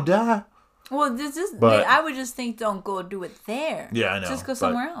 Gonna die. Well, I would just think don't go do it there. Yeah, I know. Just go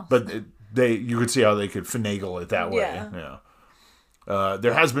somewhere else. But you could see how they could finagle it that way. Yeah.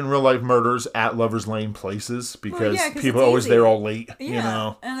 There has been real life murders at Lover's Lane places because people are always there all late.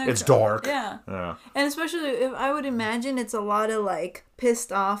 Yeah. It's dark. Yeah. And especially if I would imagine it's a lot of like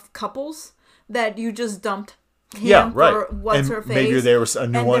pissed off couples that you just dumped him for what's her face. Maybe there was a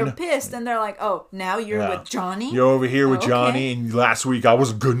new one. And they're pissed and they're like, oh, now you're with Johnny? You're over here with Johnny, and last week I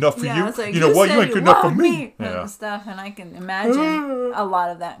wasn't good enough for you. It's like, you know what? You ain't good enough for me. And stuff, and I can imagine a lot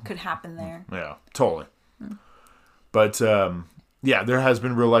of that could happen there. Yeah, totally. But, there has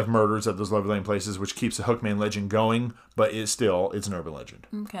been real life murders at those Lover's Lane places, which keeps the Hookman legend going, but it's an urban legend.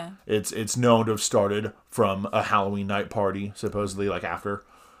 Okay. It's known to have started from a Halloween night party, supposedly, like after.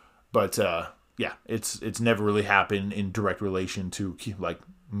 But, yeah, it's never really happened in direct relation to keep like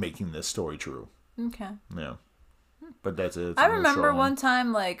making this story true. Okay. Yeah, but that's it. I remember one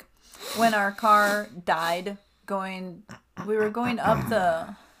time, like, when our car died, we were going up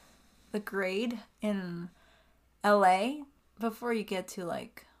the grade in LA before you get to,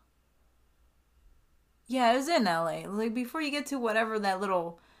 like, yeah, it was in LA. Like, before you get to whatever that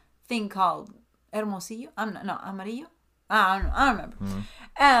little thing called Hermosillo. Amarillo. I don't remember. Mm-hmm.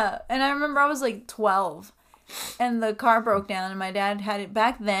 And I remember I was like 12, and the car broke down, and my dad had it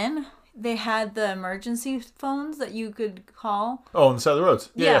back then. They had the emergency phones that you could call. Oh, on the side of the roads.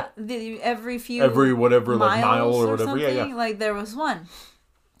 Yeah. Every whatever, like mile or whatever. Something, Yeah. like there was one.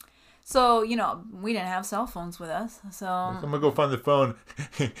 So, you know, we didn't have cell phones with us. So I'm gonna go find the phone.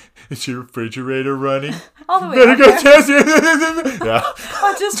 Is your refrigerator running? all the way Better up go there. test it. Yeah.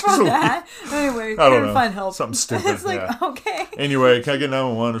 Oh, just from that. Anyway, I don't couldn't know. find help. Something stupid. It's like, yeah. okay. Anyway, can I get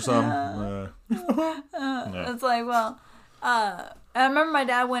 911 or something? Yeah. It's like, well, I remember my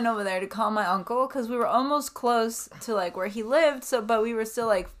dad went over there to call my uncle because we were almost close to like where he lived. So, but we were still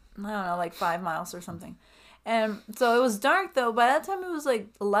like, I don't know, like 5 miles or something. And so it was dark though. By that time it was like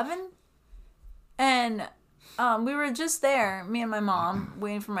 11. And we were just there, me and my mom,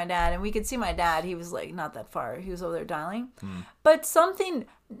 waiting for my dad. And we could see my dad. He was like not that far. He was over there dialing. But something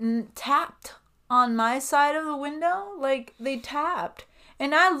tapped on my side of the window. Like they tapped.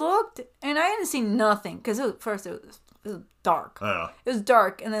 And I looked and I didn't see nothing. Because first it was dark. Yeah. It was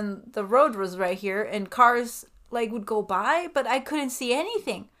dark. And then the road was right here. And cars like would go by. But I couldn't see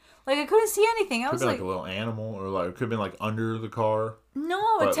anything. Like, I couldn't see anything. I was like a little animal, or like it could have been like under the car.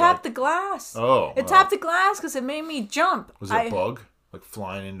 No, it tapped the glass. Oh. It tapped the glass because it made me jump. Was it a bug? Like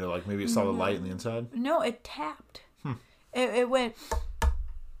flying into, like maybe it saw the light on the inside? No, it tapped. It went.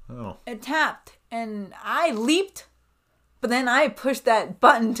 Oh. It tapped. And I leaped. But then I pushed that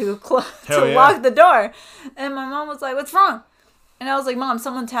button to lock the door. And my mom was like, "What's wrong?" And I was like, "Mom,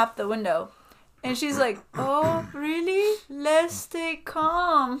 someone tapped the window." And she's like, "Oh, really? Let's stay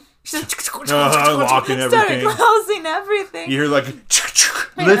calm." She's like, locking everything. Started closing everything. You hear like,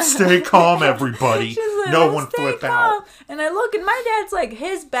 let's stay calm, everybody. Like, no one flip out. And I look, and my dad's like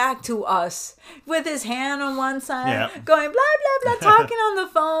his back to us, with his hand on one side, going blah blah blah, talking on the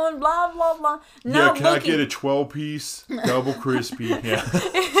phone, blah blah blah. Yeah, can I get a 12-piece double crispy? Yeah.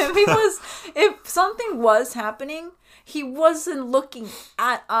 If something was happening, he wasn't looking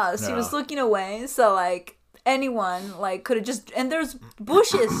at us. No. He was looking away. So like anyone like could have just, and there's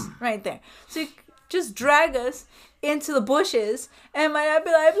bushes right there, so you just drag us into the bushes, and my dad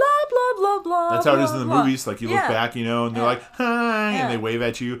be like blah blah blah blah. That's how it is in the movies. Like you look back, you know, and they're like hi, and they wave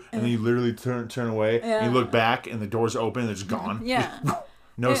at you, and then you literally turn away, and you look back, and the door's open, and it's gone. Yeah.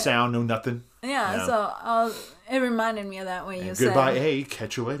 No sound, no nothing. Yeah, so it reminded me of that when you said... Goodbye, hey,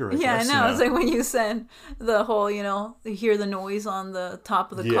 catch you later, I guess. I know. It's like when you said the whole, you know, you hear the noise on the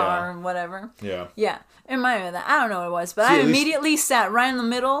top of the car and whatever. Yeah. Yeah, it reminded me of that. I don't know what it was, but I immediately sat right in the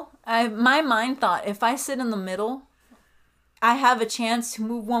middle. My mind thought, if I sit in the middle, I have a chance to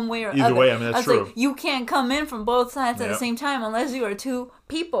move one way or other. Either way, I mean, that's true. Like, you can't come in from both sides at the same time unless you are two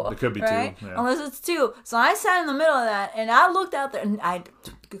people. It could be right? two. Yeah. Unless it's two. So I sat in the middle of that, and I looked out there, and I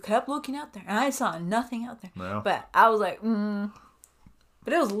kept looking out there, and I saw nothing out there. Yeah. But I was like,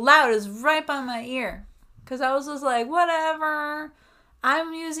 But it was loud. It was right by my ear. Because I was just like, whatever.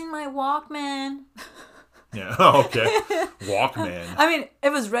 I'm using my Walkman. Yeah. Oh, okay. Walkman. I mean, it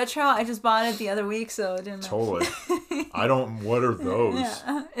was retro. I just bought it the other week, so it didn't. Totally. I don't. What are those?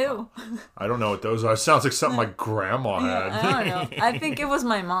 Yeah. Ew. I don't know what those are. It sounds like something my grandma had. I don't know. I think it was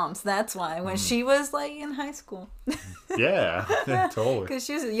my mom's. That's why when she was like in high school. Yeah. Totally. Because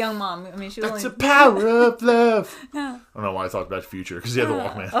she was a young mom. I mean, she was That's only... the power of love. Yeah. I don't know why I thought about the future because he had the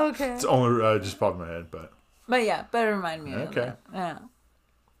Walkman. Okay. It's only just popped in my head, but. But yeah, better remind me. Okay. Of that. Yeah.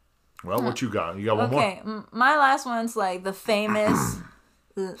 Well, what you got? You got one more? Okay, my last one's like the famous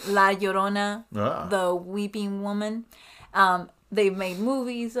La Llorona, the weeping woman. They've made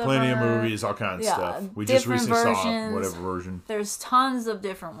movies of Plenty her. of movies, all kinds of stuff. We just recently saw whatever version. There's tons of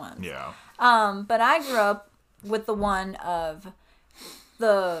different ones. Yeah. But I grew up with the one of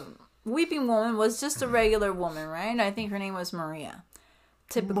the weeping woman was just a regular woman, right? I think her name was Maria.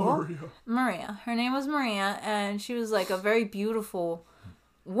 Typical. Maria. Her name was Maria, and she was like a very beautiful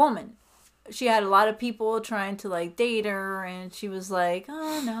woman. She had a lot of people trying to like date her, and she was like,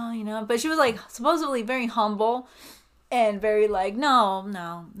 oh no, you know, but she was like supposedly very humble and very like,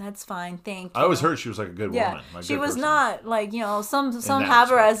 no, that's fine, thank you. I always heard she was like a good woman. Like she was person. not like, you know, some have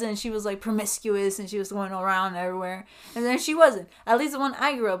her as in she was like promiscuous and she was going around everywhere, and then she wasn't. At least the one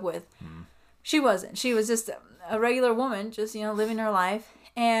I grew up with, she wasn't. She was just a regular woman, just, living her life.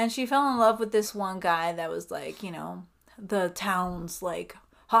 And she fell in love with this one guy that was like, the town's like,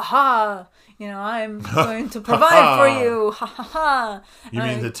 ha ha, I'm going to provide for you, ha ha ha. You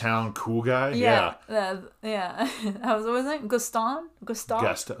mean the town cool guy? Yeah. Yeah. How was it? Gaston?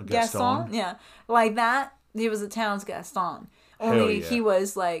 Gaston? Yeah. Like that. He was the town's Gaston. Only he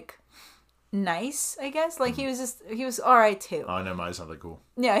was like nice, I guess. Like he was all right too. Oh, never mind. Something cool.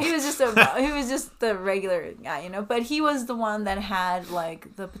 Yeah, he was just the regular guy, But he was the one that had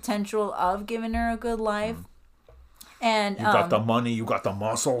like the potential of giving her a good life. And you got the money, you got the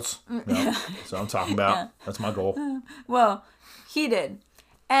muscles. Yeah. So I'm talking about. Yeah. That's my goal. Well, he did,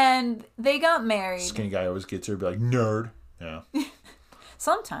 and they got married. Skinny guy always gets her, be like nerd. Yeah.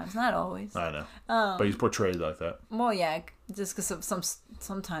 Sometimes, not always. I know, but he's portrayed like that. Well, yeah, just because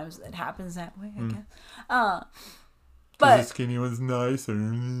sometimes it happens that way, I guess. But the skinny one's nicer.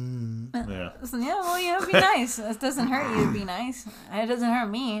 Yeah. Well, be nice. It doesn't hurt you to be nice. It doesn't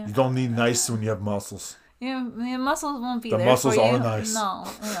hurt me. You don't need nice when you have muscles. Your muscles won't be there. The muscles for you. are nice. No.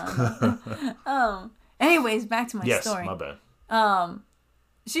 Anyways, back to my story. Yes, my bad.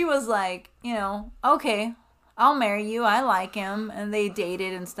 She was like, okay, I'll marry you. I like him. And they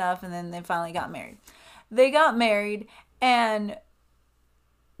dated and stuff. And then they finally got married. They got married and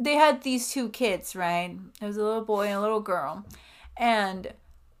they had these 2 kids, right? There was a little boy and a little girl. And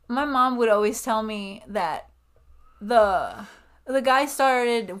my mom would always tell me that the guy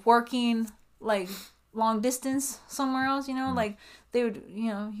started working like long distance somewhere else, like they would,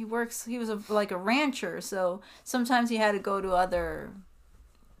 he was like a rancher. So sometimes he had to go to other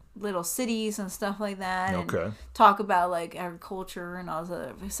little cities and stuff like that. Okay. And talk about like agriculture and all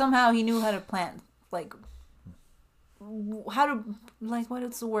that. Somehow he knew how to plant, like how to, like, what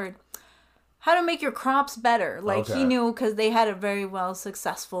is the word? How to make your crops better. Like he knew, because they had a very well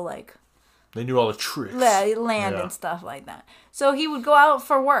successful, like, they knew all the tricks. Land and stuff like that. So he would go out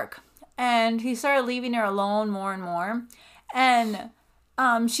for work. And he started leaving her alone more and more. And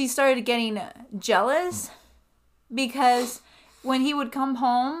she started getting jealous because when he would come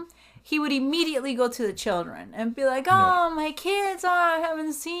home, he would immediately go to the children and be like, my kids, I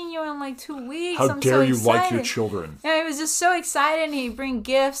haven't seen you in like 2 weeks. How dare you like your children? And he was just so excited. And he'd bring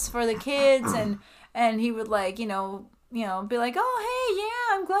gifts for the kids. and he would like, be like, oh, hey,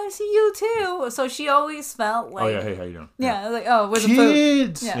 yeah, I'm glad to see you too. So she always felt like... Oh, yeah, hey, how you doing? Yeah, like, oh, where's the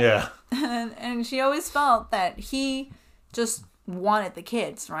food? Yeah. And she always felt that he just wanted the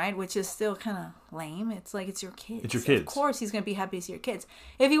kids, right? Which is still kind of lame. It's like, it's your kids. It's your kids. Of course he's going to be happy to see your kids.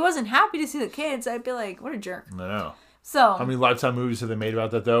 If he wasn't happy to see the kids, I'd be like, what a jerk. I know. So... How many Lifetime movies have they made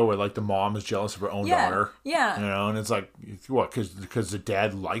about that, though? Where, like, the mom is jealous of her own daughter? Yeah. And it's like, what, because the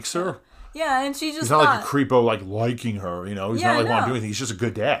dad likes her? Yeah, and she just He's not like a creepo, like, liking her, He's not, like, want to do anything. He's just a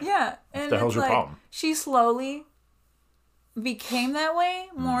good dad. Yeah. And what the hell's your problem? She slowly became that way,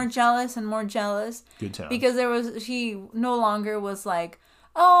 more jealous and more jealous. Good time. Because she no longer was like,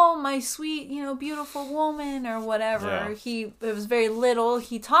 oh, my sweet, beautiful woman or whatever. Yeah. It was very little.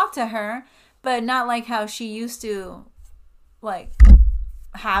 He talked to her, but not like how she used to, like,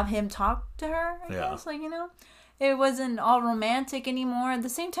 have him talk to her, I guess. Like, it wasn't all romantic anymore. At the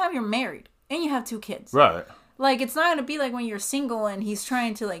same time, you're married and you have 2 kids. Right. Like, it's not going to be like when you're single and he's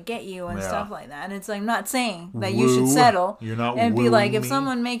trying to, like, get you and stuff like that. And it's, like, I'm not saying that you should settle. You're not and be like, if me.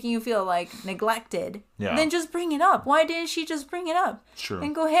 someone making you feel, like, neglected, then just bring it up. Why didn't she just bring it up? Sure.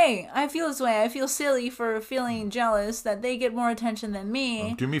 And go, hey, I feel this way. I feel silly for feeling jealous that they get more attention than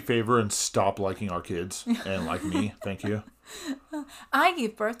me. Do me a favor and stop liking our kids and like me. Thank you. I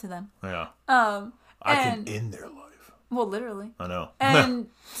gave birth to them. Yeah. I can end their life. Well, literally. I know. And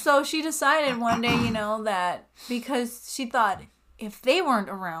so she decided one day, that because she thought if they weren't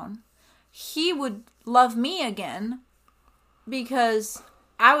around, he would love me again because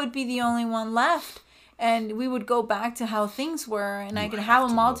I would be the only one left. And we would go back to how things were and I could have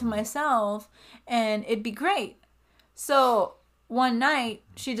them all to myself and it'd be great. So one night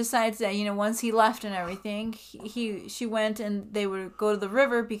she decides that, once he left and everything, she went and they would go to the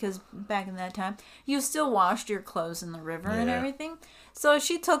river because back in that time, you still washed your clothes in the river and everything. So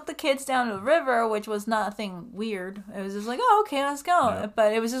she took the kids down to the river, which was nothing weird. It was just like, oh, okay, let's go. Yeah.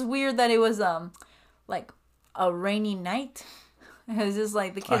 But it was just weird that it was like a rainy night. It was just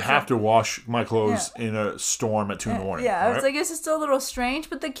like the kids. I have to wash my clothes in a storm at 2 a.m. Yeah, I was like, this is still a little strange.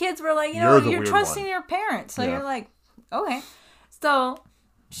 But the kids were like, you're trusting your parents. So you're like, okay. So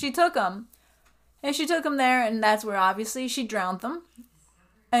she took them. And she took them there. And that's where obviously she drowned them.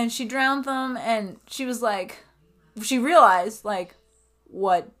 And she drowned them. And she was like, she realized, like,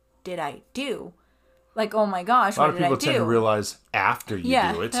 what did I do? like, oh my gosh, A lot what of did I people do? tend to realize after you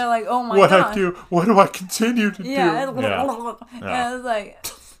yeah, do it. they're like, oh my what gosh. I do? What do I continue to Yeah, do? and it's like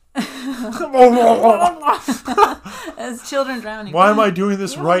it's children drowning. Why am I doing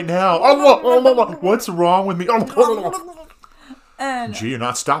this right now? What's wrong with me? And Gee, you're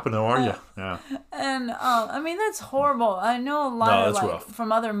not stopping though, are you? Yeah. and I mean that's horrible. I know a lot of that's like rough.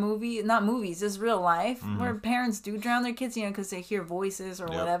 from other movies, not movies, just real life, where parents do drown their kids, because they hear voices or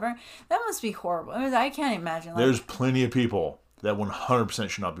whatever. That must be horrible. I mean, I can't imagine. Like, There's plenty of people that 100%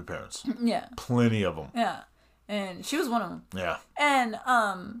 should not be parents. yeah, Plenty of them. yeah, and she was one of them. Yeah. And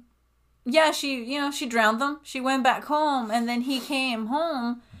yeah, she drowned them. She went back home, and then he came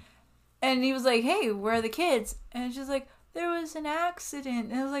home, and he was like, "Hey, where are the kids?" And she's like, "There was an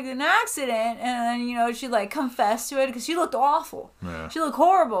accident." And it was like an accident, and then she like confessed to it because she looked awful. Yeah. She looked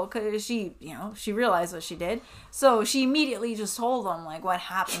horrible because she realized what she did. So she immediately just told them like what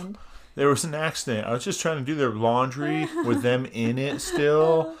happened. There was an accident. I was just trying to do their laundry with them in it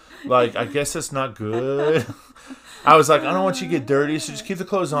still. Like, I guess that's not good. I was like, I don't want you to get dirty, so just keep the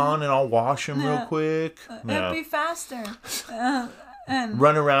clothes on and I'll wash them real quick. It'd be faster. And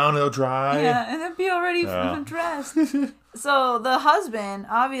run around, it'll dry. yeah, and it'd be already dressed. So the husband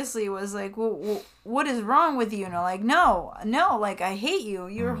obviously was like, well, what is wrong with you? Like, no, like, I hate you.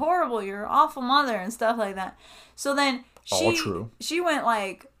 You're horrible. You're an awful mother and stuff like that. So then All true. She went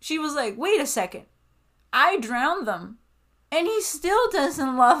like, she was like, wait a second. I drowned them. And he still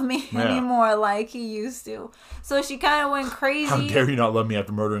doesn't love me anymore like he used to. So she kind of went crazy. How dare you not love me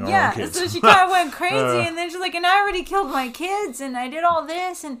after murdering our own kids? So she kind of went crazy. And then she's like, and I already killed my kids. And I did all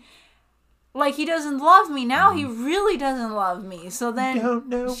this. And like, he doesn't love me. Now he really doesn't love me. So then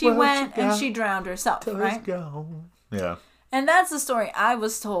she went and she drowned herself, right? Yeah. And that's the story I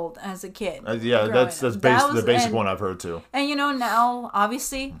was told as a kid. Yeah, that's the basic one I've heard too. And now,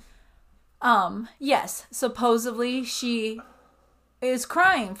 obviously... yes, supposedly she is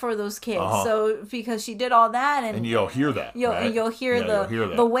crying for those kids. So because she did all that, and you'll hear that. You'll hear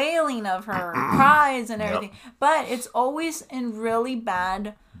the wailing of her cries and everything. But it's always in really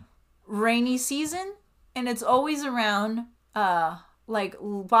bad rainy season, and it's always around like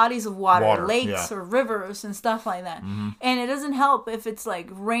bodies of water lakes or rivers and stuff like that. And it doesn't help if it's like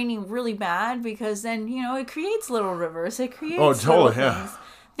raining really bad, because then it creates little rivers. It creates little things.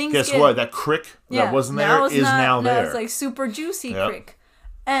 Guess what? That creek that wasn't there is now there. Now it's like super juicy creek.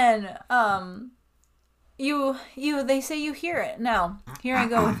 And they say you hear it. Now, here I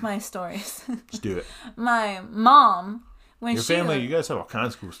go with my stories. Just do it. My mom, when your family, you guys have all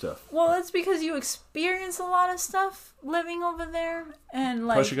kinds of cool stuff. Well, it's because you experience a lot of stuff living over there, and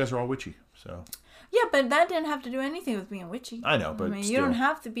like. Plus, you guys are all witchy, so. Yeah, but that didn't have to do anything with being witchy. I know, but you don't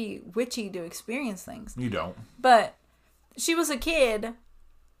have to be witchy to experience things. You don't. But she was a kid.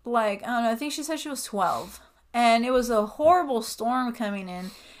 Like, I don't know, I think she said she was 12. And it was a horrible storm coming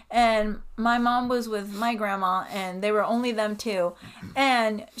in. And my mom was with my grandma, and they were only them two.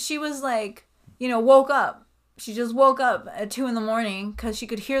 And she was like, woke up. She just woke up at 2 a.m. because she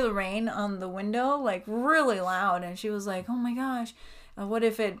could hear the rain on the window, like, really loud. And she was like, oh my gosh, what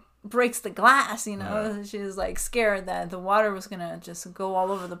if it breaks the glass? She was like scared that the water was going to just go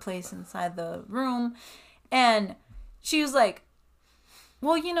all over the place inside the room. And she was like,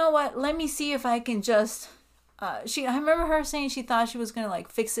 well, you know what? Let me see if I can just... I remember her saying she thought she was going to, like,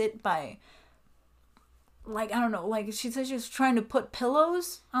 fix it by... Like, I don't know. Like, she said she was trying to put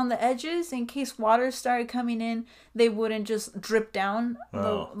pillows on the edges in case water started coming in. They wouldn't just drip down,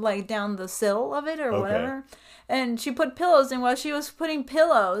 down the sill of it or whatever. And she put pillows, and while she was putting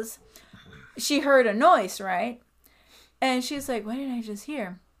pillows, she heard a noise, right? And she's like, what did I just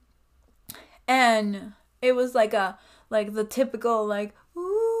hear? And it was like the typical, like,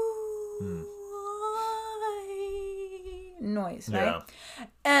 noise, right? Yeah.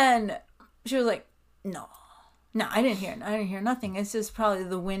 And she was like, no, I didn't hear nothing. It's just probably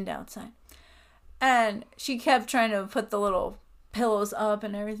the wind outside. And she kept trying to put the little pillows up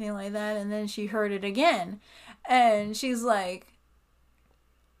and everything like that, and then she heard it again. And she's like,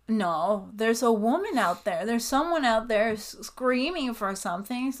 no, there's a woman out there. There's someone out there screaming for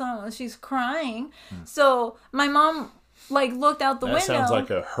something. So she's crying. So my mom... like, looked out the window. That sounds like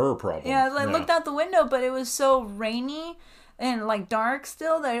her problem. Yeah, looked out the window, but it was so rainy and, like, dark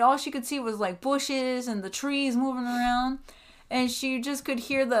still that all she could see was, like, bushes and the trees moving around. And she just could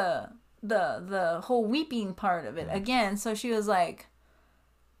hear the whole weeping part of it again. So she was like...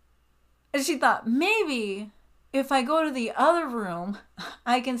 And she thought, maybe if I go to the other room,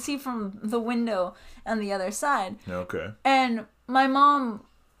 I can see from the window on the other side. Okay. And my mom...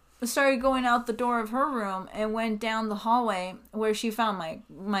 started going out the door of her room and went down the hallway where she found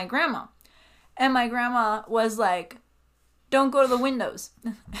my grandma. And my grandma was like, don't go to the windows.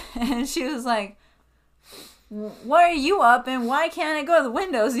 And she was like, why are you up and why can't I go to the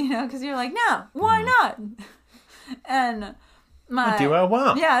windows? You know, because you're like, no, why not? And what do I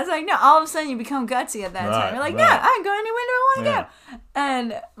want? Yeah, it's like, no, all of a sudden you become gutsy at that time. You're like, no, I can go any window I want to go.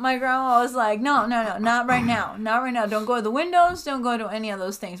 And my grandma was like, no, not right now. Not right now. Don't go to the windows. Don't go to any of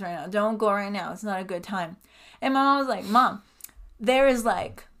those things right now. Don't go right now. It's not a good time. And my mom was like, Mom, there is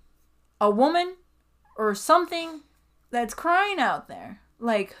like a woman or something that's crying out there.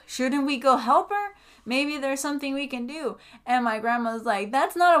 Like, shouldn't we go help her? Maybe there's something we can do. And my grandma was like,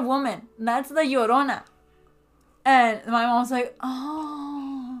 that's not a woman. That's the Llorona. And my mom was like,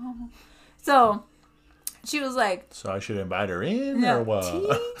 oh. So she was like, so I should invite her in or what? Tea?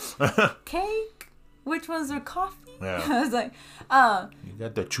 Cake? Which ones are coffee? Yeah. I was like, you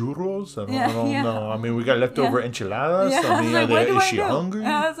got the churros? I don't know. I mean, we got leftover enchiladas. Yeah. I mean, I was like, is she hungry?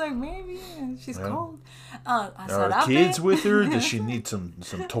 And I was like, maybe. She's cold. Are kids with her? Does she need some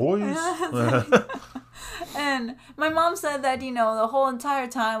toys? And my mom said that, you know, the whole entire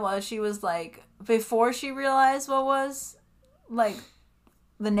time while she was like, before she realized what was like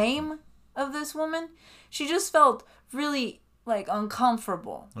the name of this woman, she just felt really like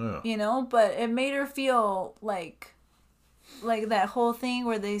uncomfortable, you know, but it made her feel like that whole thing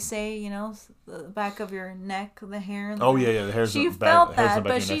where they say, you know, the back of your neck, the hair. The hair's she the back, felt hairs that, the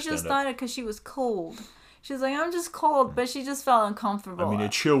back but she just thought it because she was cold. She was like, I'm just cold, but she just felt uncomfortable. I mean, a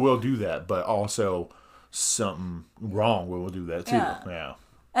chill will do that, but also something wrong will do that too. Yeah.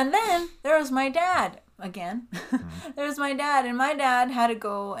 And then there was my dad again. There's my dad, and my dad had to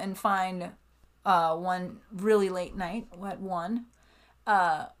go and find one really late night at 1.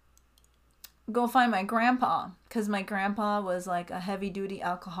 Go find my grandpa, because my grandpa was like a heavy duty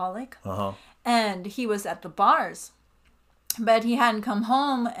alcoholic, and he was at the bars, but he hadn't come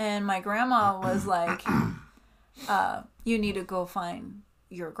home. And my grandma was like, "You need to go find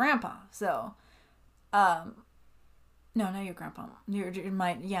your grandpa." So, no, not your grandpa.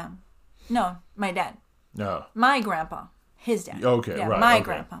 My dad. No. My grandpa. His dad. Okay, yeah, right. My okay.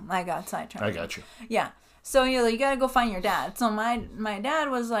 grandpa. I got sidetracked. I got you. Yeah. So you gotta go find your dad. So my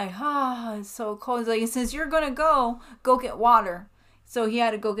dad was like, it's so cold. He's like, since you're gonna go get water. So he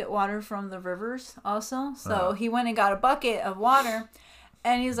had to go get water from the rivers also. So he went and got a bucket of water,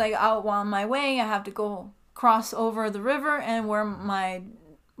 and he's like, on my way, I have to go cross over the river and where my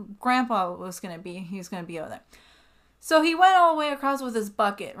grandpa was gonna be. He was gonna be over there. So he went all the way across with his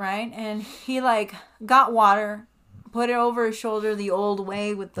bucket, right? And he like got water, put it over his shoulder the old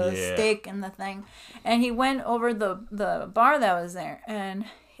way with the stick and the thing. And he went over the bar that was there. And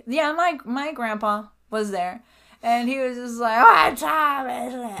my grandpa was there. And he was just like, what time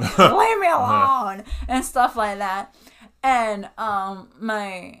is it? Leave me alone. And stuff like that. And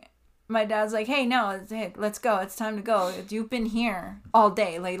my dad's like, hey, let's go. It's time to go. You've been here all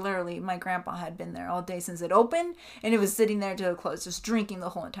day. Like, literally, my grandpa had been there all day since it opened. And it was sitting there till it closed, just drinking the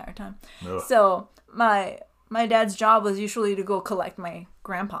whole entire time. Ugh. So my dad's job was usually to go collect my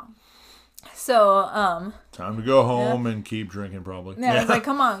grandpa. So, time to go home and keep drinking, probably. Yeah, it's like,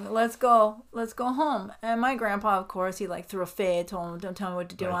 come on, let's go home. And my grandpa, of course, he like threw a fit, told him, don't tell me what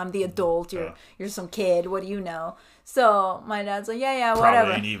to do. Right. I'm the adult. You're some kid. What do you know? So my dad's like, yeah,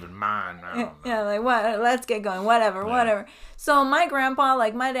 whatever. Probably ain't even mine. Yeah, like what? Let's get going. Whatever. So my grandpa,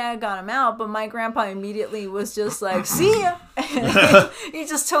 like my dad got him out, but my grandpa immediately was just like, see ya. He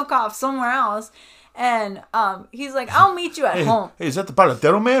just took off somewhere else. And he's like, I'll meet you at home. Hey, is that the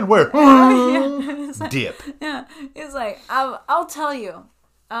paletero man? Where? Like, dip. Yeah. He's like, I'll tell you.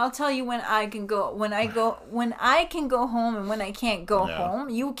 I'll tell you when I can go. When I can go home and when I can't go home.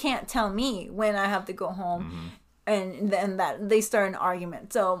 You can't tell me when I have to go home. Mm-hmm. And then that they start an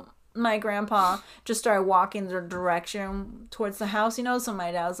argument. So my grandpa just started walking the direction towards the house, you know. So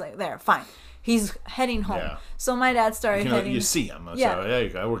my dad was like, there, fine. He's heading home. Yeah. So my dad started heading. You see him. Yeah. So there you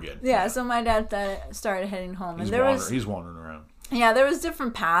go. We're good. Yeah. So my dad started heading home, and he's wandering around. Yeah, there was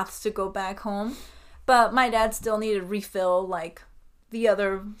different paths to go back home, but my dad still needed to refill like the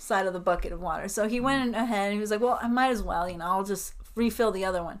other side of the bucket of water. So he went ahead and he was like, well, I might as well, I'll just refill the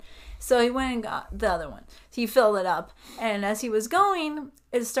other one. So he went and got the other one. He filled it up, and as he was going,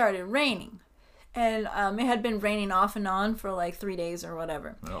 it started raining. And it had been raining off and on for like 3 days or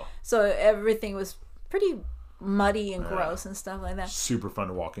whatever. Oh. So everything was pretty muddy and gross and stuff like that. Super fun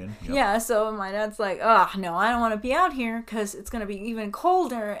to walk in. Yep. Yeah, so my dad's like, oh, no, I don't want to be out here because it's going to be even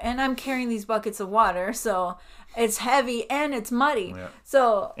colder. And I'm carrying these buckets of water. So it's heavy and it's muddy. Yeah.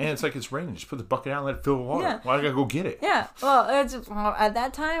 So And it's like it's raining. Just put the bucket out and let it fill with water. Yeah. Why do I gotta go get it? yeah, well, at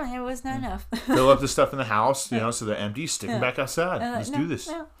that time it was not enough. Fill up the stuff in the house, so they're empty. Stick them back outside. Let's no, do this.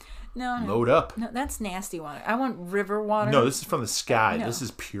 No. Load up. No, that's nasty water. I want river water. No, this is from the sky. No. This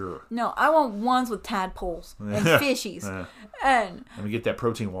is pure. No, I want ones with tadpoles and fishies. And Let me get that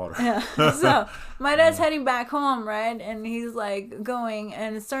protein water. so my dad's heading back home, right? And he's like going,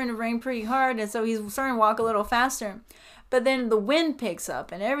 and it's starting to rain pretty hard, and so he's starting to walk a little faster. But then the wind picks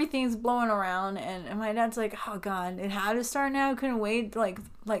up and everything's blowing around, and my dad's like, oh God, it had to start now. I couldn't wait like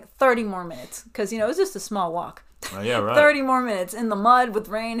 30 more minutes because, it's just a small walk. Yeah, right. 30 more minutes in the mud with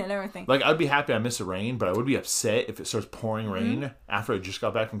rain and everything. Like, I'd be happy I missed the rain, but I would be upset if it starts pouring rain after I just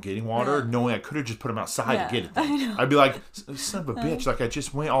got back from getting water, knowing I could have just put them outside to get it. I'd be like, son of a bitch, like I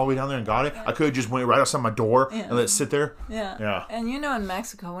just went all the way down there and got it. I could have just went right outside my door and let it sit there. Yeah. And in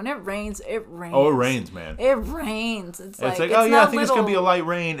Mexico, when it rains, it rains. Oh, it rains, man. It rains. It's like oh yeah, I think it's going to be a light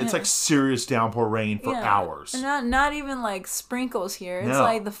rain. It's like serious downpour rain for hours. And not even like sprinkles here. It's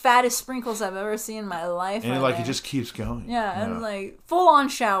like the fattest sprinkles I've ever seen in my life. And it just keeps going. Yeah, and like full on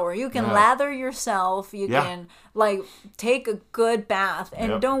shower. You can lather yourself. You can like take a good bath,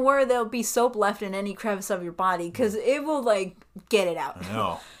 and don't worry, there'll be soap left in any crevice of your body because it will like get it out. I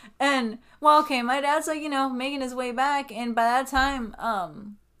know. And my dad's like making his way back, and by that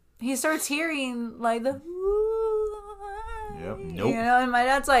time, he starts hearing like the. Nope. And my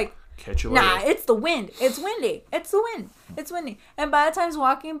dad's like. Catch you later. Nah, it's the wind. It's windy. It's the wind. It's windy. And by the time he's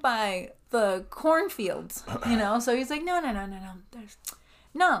walking by the cornfields, so he's like, no.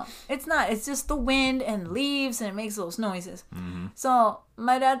 No, it's not. It's just the wind and leaves, and it makes those noises. Mm-hmm. So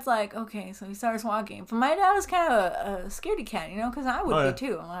my dad's like, okay. So he starts walking. But my dad was kind of a scaredy cat, because I would be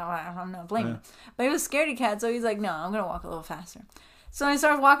too. I'm not blaming him. But he was a scaredy cat, so he's like, no, I'm going to walk a little faster. So he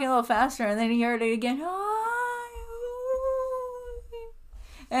starts walking a little faster, and then he heard it again.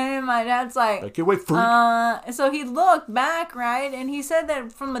 And my dad's like, get away, freak. So he looked back, right? And he said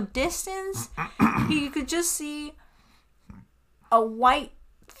that from a distance, he could just see a white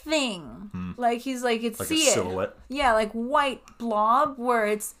thing. Like he's like, could see it. Silhouette. Yeah, like white blob where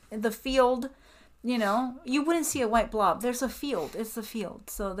it's the field. You wouldn't see a white blob. There's a field. It's the field.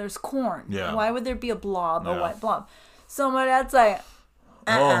 So there's corn. Yeah. Why would there be a blob, a white blob? So my dad's like,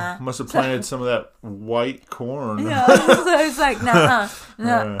 Oh, must have planted some of that white corn. Yeah, so it's like,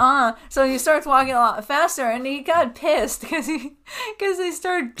 So he starts walking a lot faster, and he got pissed because he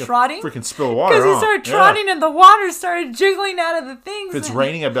started trotting. Freaking spill water. Because he started trotting, and the water started jiggling out of the things. If it's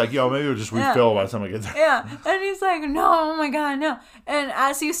raining, I'd be like, maybe it'll just refill by the time I get there. Yeah, and he's like, no, oh my God, no. And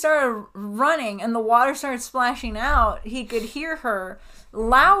as he started running, and the water started splashing out, he could hear her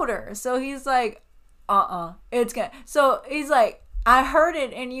louder. So he's like, it's good. So he's like, I heard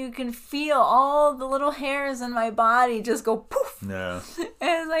it, and you can feel all the little hairs in my body just go poof. Yeah. And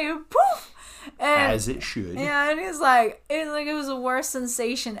it's like poof. And, as it should. Yeah, and it was the worst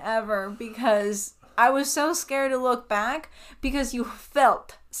sensation ever because I was so scared to look back because you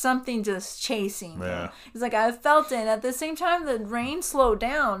felt something just chasing me. Yeah. It's like I felt it. And at the same time, the rain slowed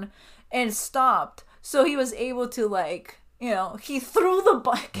down and stopped, so he was able to he threw the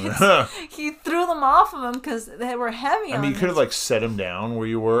buckets. He threw them off of him because they were heavy. I mean, you could have set him down where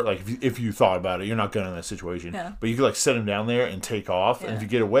you were. Like if you thought about it, you're not going in that situation. Yeah. But you could set him down there and take off. Yeah. And if you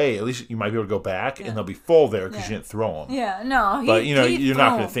get away, at least you might be able to go back, and they'll be full there because you didn't throw them. Yeah, no. But you're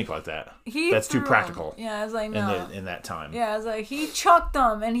not going to think like that. That's too practical. Yeah, I was like, no. In that time. Yeah, I was like, he chucked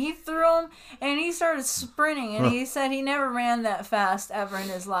them and he threw them and he started sprinting, and he said he never ran that fast ever in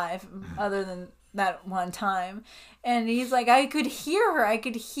his life, other than that one time. And he's like, I could hear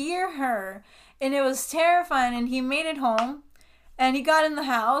her, and it was terrifying. And he made it home, and he got in the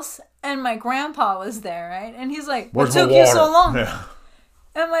house, and my grandpa was there, right? And he's like, what took you so long? Yeah.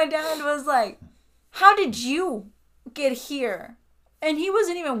 And my dad was like, how did you get here? And he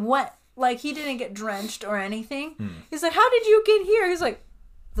wasn't even wet. Like, he didn't get drenched or anything. He's like, how did you get here? He's like,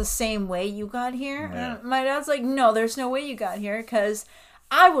 the same way you got here? Yeah. And my dad's like, no, there's no way you got here, because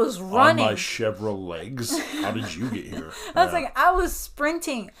I was running. On my Chevrolet legs. How did you get here? I was like, I was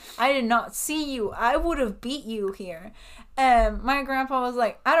sprinting. I did not see you. I would have beat you here. And my grandpa was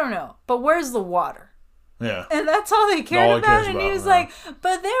like, I don't know, but where's the water? Yeah. And that's all they cared about. And he was like,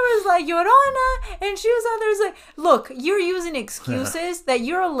 but there was like Llorona, and she was out there. It's like, look, you're using excuses that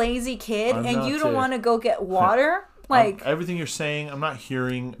you're a lazy kid and you don't want to go get water. Like everything you're saying, I'm not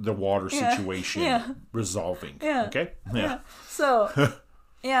hearing the water situation resolving. Yeah. Okay? Yeah. So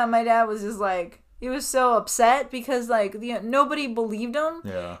yeah, my dad was just like, he was so upset because nobody believed him.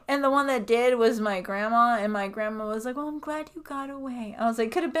 Yeah. And the one that did was my grandma, and my grandma was like, "Well, I'm glad you got away." I was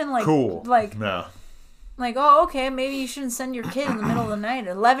like, could have been like cool. Like Like, oh, okay, maybe you shouldn't send your kid in the middle of the night,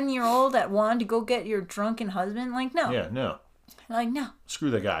 11-year-old at 1 to go get your drunken husband. Like, no. Yeah, no. Like, no.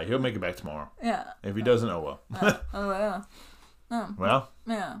 Screw that guy. He'll make it back tomorrow. Yeah. If he doesn't, oh well. Oh, yeah. Well.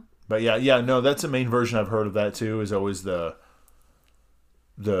 Yeah. But yeah, no, that's the main version I've heard of that too. Is always the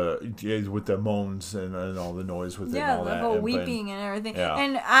with the moans and all the noise with it and all the that. whole and weeping and everything. Yeah.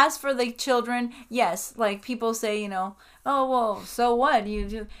 And as for the children, yes, like people say, oh well, so what?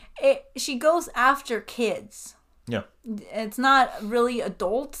 She goes after kids. Yeah. It's not really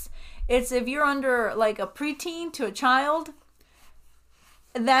adults. It's if you're under like a preteen to a child.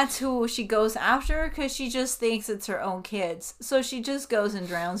 That's who she goes after because she just thinks it's her own kids. So she just goes and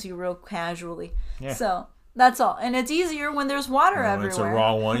drowns you real casually. Yeah. So that's all. And it's easier when there's water everywhere. It's a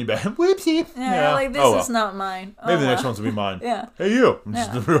wrong one. You bet. Whoopsie. Yeah, like this is not mine. Maybe the next one's will be mine. Yeah. Hey, you.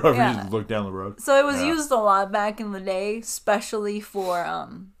 Yeah. Just look down the road. So it was used a lot back in the day, especially for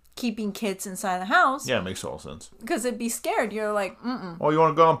keeping kids inside the house. Yeah, it makes all sense. Because it'd be scared. You're like, mm-mm. Oh, you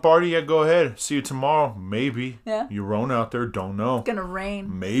want to go on party? Yeah, go ahead. See you tomorrow. Maybe. Yeah. You roam out there. Don't know. It's going to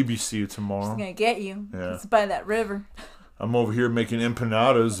rain. Maybe see you tomorrow. It's going to get you. Yeah. It's by that river. I'm over here making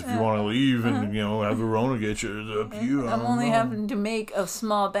empanadas if you want to leave and, have the Rona get you. It's up to you. I'm only having to make a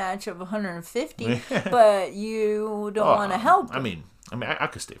small batch of 150, but you don't want to help. I mean, I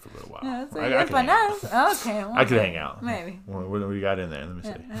could stay for a little while. Yeah, it's I like empanadas. Okay. I could hang out. Maybe. What do we got in there? Let me see.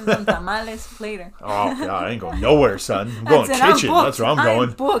 Yeah, some tamales later. Oh, God, I ain't going nowhere, son. I'm going kitchen. That's where I'm going.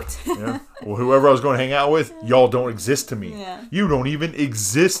 I'm booked. Yeah. Well, whoever I was going to hang out with, y'all don't exist to me. Yeah. You don't even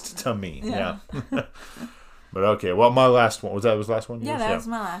exist to me. Yeah. But okay, well, my last one. Was the last one? Yeah, that was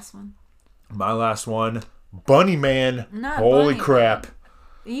my last one. My last one. Bunny Man. Not Holy Bunny crap. Man.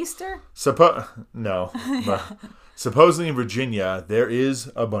 Easter? No. But supposedly in Virginia, there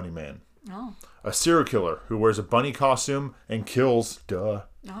is a Bunny Man. Oh. A serial killer who wears a bunny costume and kills,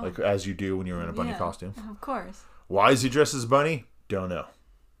 like as you do when you're in a bunny costume. Of course. Why is he dressed as a bunny? Don't know.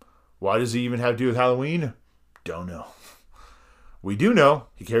 Why does he even have to do with Halloween? Don't know. We do know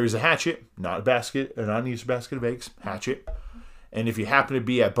he carries a hatchet, not an Easter basket of eggs, hatchet. And if you happen to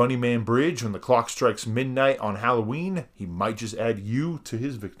be at Bunnyman Bridge when the clock strikes midnight on Halloween, he might just add you to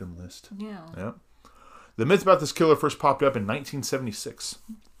his victim list. Yeah. The myth about this killer first popped up in 1976.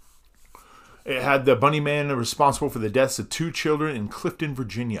 It had the Bunnyman responsible for the deaths of 2 children in Clifton,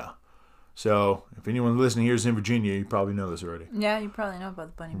 Virginia. So, if anyone listening here is in Virginia, you probably know this already. Yeah, you probably know about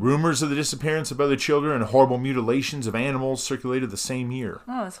the Bunny Man. Rumors of the disappearance of other children and horrible mutilations of animals circulated the same year.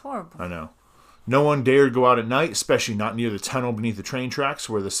 Oh, it's horrible. I know. No one dared go out at night, especially not near the tunnel beneath the train tracks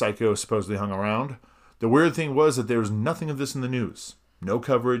where the psycho supposedly hung around. The weird thing was that there was nothing of this in the news. No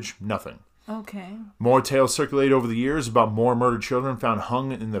coverage, nothing. Okay. More tales circulated over the years about more murdered children found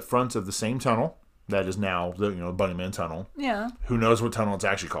hung in the front of the same tunnel. That is now the Bunnyman Tunnel. Yeah. Who knows what tunnel it's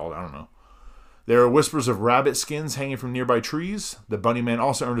actually called? I don't know. There are whispers of rabbit skins hanging from nearby trees. The Bunnyman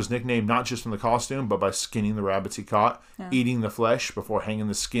also earned his nickname not just from the costume, but by skinning the rabbits he caught, eating the flesh before hanging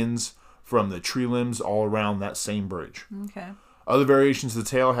the skins from the tree limbs all around that same bridge. Okay. Other variations of the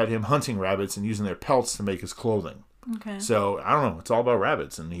tale had him hunting rabbits and using their pelts to make his clothing. Okay. So I don't know. It's all about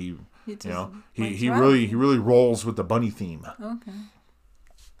rabbits, and he really rolls with the bunny theme. Okay.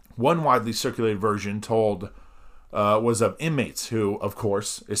 One widely circulated version told. Was of inmates who, of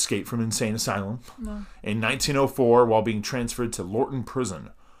course, escaped from insane asylum in 1904 while being transferred to Lorton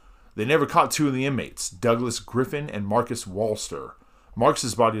Prison. They never caught 2 of the inmates, Douglas Griffin and Marcus Walster.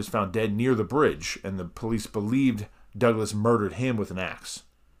 Marcus's body was found dead near the bridge, and the police believed Douglas murdered him with an axe.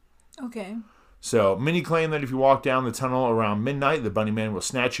 Okay. So, many claim that if you walk down the tunnel around midnight, the Bunnyman will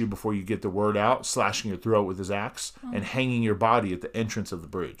snatch you before you get the word out, slashing your throat with his axe, and hanging your body at the entrance of the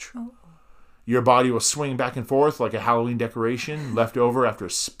bridge. Oh. Your body will swing back and forth like a Halloween decoration left over after a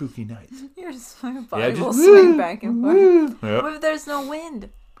spooky night. Your body will swing back and forth. Yep. What if there's no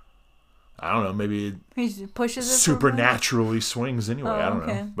wind? I don't know. Maybe he just pushes it supernaturally swings anyway. I don't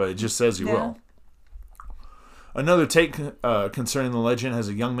know. But it just says he will. Another take concerning the legend has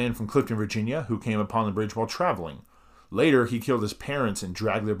a young man from Clifton, Virginia, who came upon the bridge while traveling. Later, he killed his parents and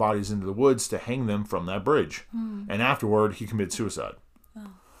dragged their bodies into the woods to hang them from that bridge. And afterward, he committed suicide.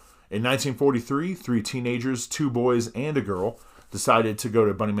 In 1943, 3 teenagers, 2 boys, and a girl decided to go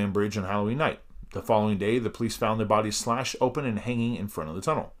to Bunnyman Bridge on Halloween night. The following day, the police found their bodies slashed open and hanging in front of the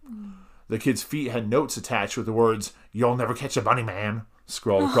tunnel. The kids' feet had notes attached with the words, "You'll never catch a Bunnyman,"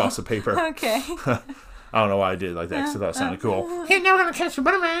 scrawled across the paper. Okay. I don't know why I did it like that, because I thought it sounded cool. You're never going to catch a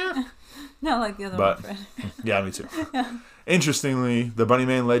Bunnyman. Not like the other one, Fred. Yeah, me too. Interestingly, the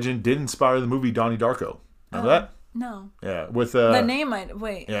Bunnyman legend did inspire the movie Donnie Darko. Remember that? No. Yeah, with the name might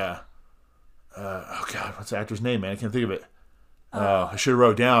wait. Yeah. Oh God, what's the actor's name, man? I can't think of it. I should have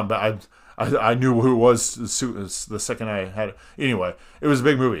wrote it down, but I knew who it was the second I had it. Anyway, it was a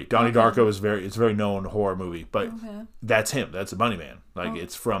big movie. Donnie Darko is it's a very known horror movie, but that's him. That's the Bunny Man. Like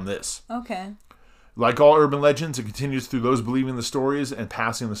it's from this. Okay. Like all urban legends, it continues through those believing the stories and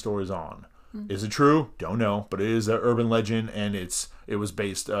passing the stories on. Is it true? Don't know, but it is an urban legend, and it was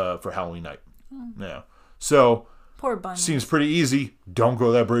based for Halloween night. Yeah. So Poor Bunny. seems pretty easy. Don't go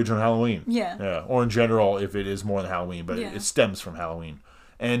to that bridge on Halloween. Yeah. Yeah. Or in general, if it is more than Halloween, but it stems from Halloween.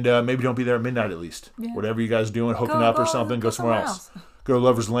 And maybe don't be there at midnight at least. Yeah. Whatever you guys are doing, hooking up or something, go somewhere else. Go to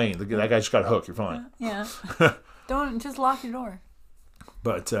Lover's Lane. That guy just got a hook. You're fine. Yeah. Don't just lock your door.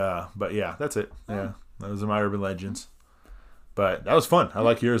 But yeah, that's it. Yeah, those are my urban legends. But that was fun. I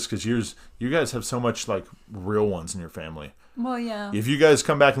like yours because you guys have so much like real ones in your family. Well, yeah. If you guys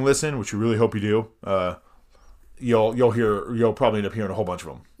come back and listen, which we really hope you do, you'll probably end up hearing a whole bunch of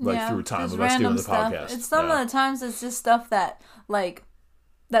them through time with us doing the podcast. It's some of the times it's just stuff that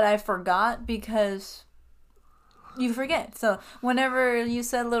that I forgot because you forget. So whenever you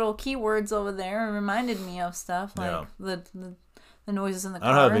said little keywords over there, it reminded me of stuff like the noises in the car.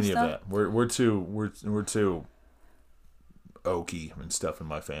 I don't have any of that. We're too oaky and stuff in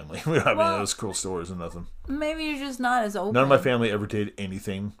my family. We don't have any of those cool stories and nothing. Maybe you're just not as open. None of my family ever did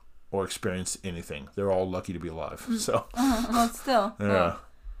anything or experienced anything. They're all lucky to be alive. So well, still. Yeah. Well,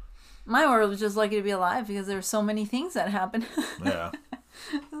 my world was just lucky to be alive because there were so many things that happened. Yeah.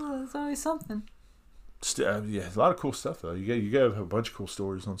 There's always something. Yeah, a lot of cool stuff though. You got to have a bunch of cool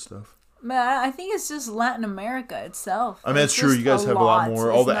stories on stuff. But I think it's just Latin America itself. I mean, that's true. You guys have a lot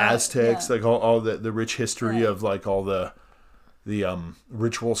more. All the Aztecs, like all the rich history of like all the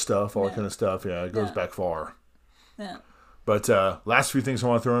ritual stuff, all that kind of stuff. Yeah, it goes back far. Yeah. But last few things I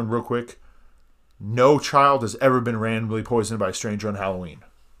want to throw in real quick. No child has ever been randomly poisoned by a stranger on Halloween.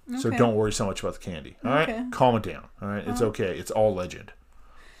 So don't worry so much about the candy. All right? Calm it down. All right? It's okay. It's all legend.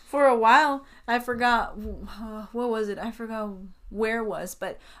 For a while, I forgot, what was it? I forgot where it was.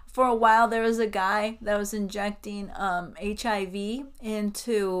 But for a while, there was a guy that was injecting HIV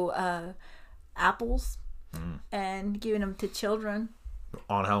into apples and giving them to children.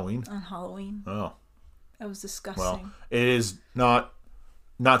 On Halloween? On Halloween. Oh. It was disgusting. Well, it is not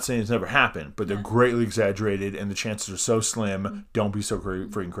saying it's never happened, but they're greatly exaggerated, and the chances are so slim. Don't be so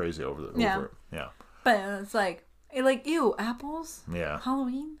freaking crazy over it. Yeah. But it's like, ew, apples? Yeah.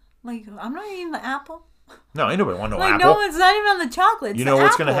 Halloween? Like, I'm not eating the apple. No, ain't nobody want no apple. No, it's not even on the chocolate. You know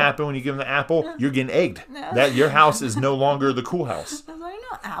what's going to happen when you give them the apple? Yeah. You're getting egged. Yeah. That your house is no longer the cool house.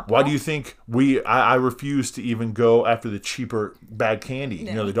 Apple. Why do you think I refuse to even go after the cheaper bag candy? Yeah.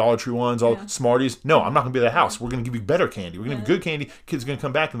 You know, the Dollar Tree ones, all Smarties. No, I'm not going to be at the house. We're going to give you better candy. We're going to give you good candy. Kids are going to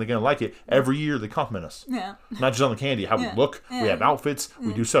come back and they're going to like it. Every year they compliment us. Yeah. Not just on the candy, how we look. We have outfits.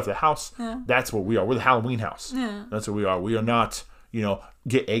 We do stuff at the house. That's what we are. We're the Halloween house. Yeah. That's what we are. We are not,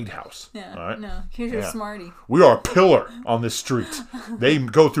 get egged house. Yeah. All right? No. Here's your Smartie. We are a pillar on this street. They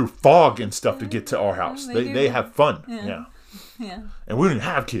go through fog and stuff to get to our house. They have fun. Yeah. And we don't even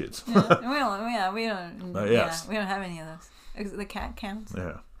have kids. We don't have any of those. The cat counts.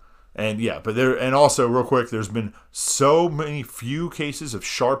 Yeah. And also real quick, there's been so many few cases of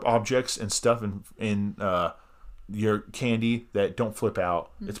sharp objects and stuff in your candy that don't flip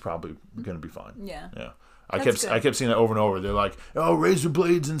out. It's probably going to be fine. Yeah. Yeah. I kept seeing that over and over. They're like, oh, razor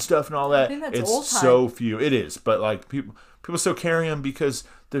blades and stuff and all that. I think that's it's old time. so few. It is, but like people still carry them because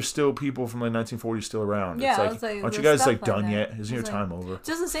there's still people from the 1940s still around. Yeah, it's like, aren't you guys like done yet? Isn't your time over?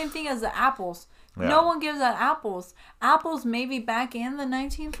 Just the same thing as the apples. Yeah. No one gives out apples. Apples maybe back in the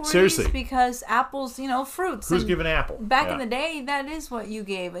 1940s. Seriously. Because apples, fruits. Who's giving apple? Back in the day, that is what you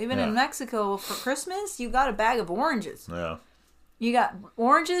gave. Even in Mexico for Christmas, you got a bag of oranges. Yeah. You got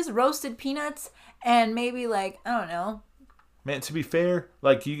oranges, roasted peanuts, and maybe I don't know. Man, to be fair,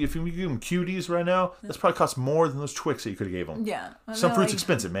 if you give them cuties right now, that's probably cost more than those Twix that you could have gave them. Yeah. Some fruit's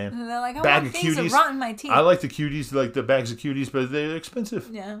expensive, man. They're like, bag of cuties. Are rotting my teeth. I like the cuties, like the bags of cuties, but they're expensive.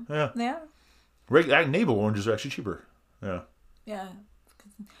 Yeah. Yeah. Yeah. Navel oranges are actually cheaper. Yeah. Yeah.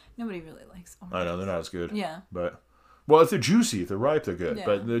 Nobody really likes oranges. I know, they're not as good. Yeah. But, well, if they're juicy, if they're ripe, they're good. Yeah.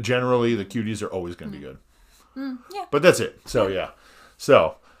 But generally, the cuties are always going to be good. Yeah. But that's it. So, yeah.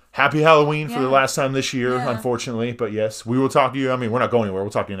 So, happy Halloween for the last time this year, unfortunately. But yes, we will talk to you. I mean, we're not going anywhere.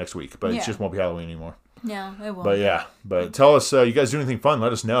 We'll talk to you next week. But it just won't be Halloween anymore. Yeah, it won't. But yeah. But tell us, you guys do anything fun,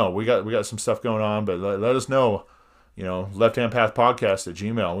 let us know. We got some stuff going on, but let us know. Left Hand Path Podcast at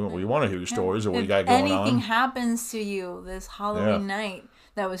Gmail. We want to hear your stories or what you got going on. If anything happens to you this Halloween night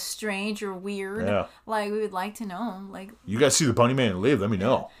that was strange or weird, we would like to know. You guys see the Bunny Man live? Let me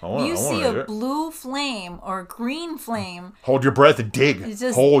know. You see a blue flame or green flame. Hold your breath and dig.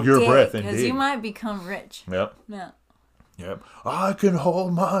 Hold your breath and dig. Because you might become rich. Yep. Yeah. Yep. I can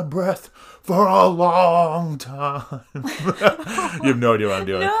hold my breath for a long time. You have no idea what I'm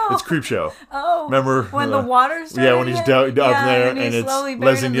doing. No. It's Creepshow. Oh, remember when the water's yeah, when he's up there and and he's it's slowly buried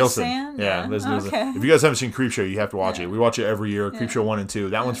Leslie in the Nielsen. sand? Yeah, Leslie Nielsen. Okay. If you guys haven't seen Creepshow, you have to watch it. We watch it every year. Creepshow 1 and 2.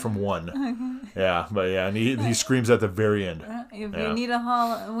 That one's from 1. Yeah, but yeah, and he screams at the very end. If you need a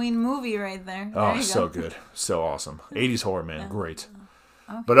Halloween movie right there. There you So go. good, so awesome. 80s horror, man, great.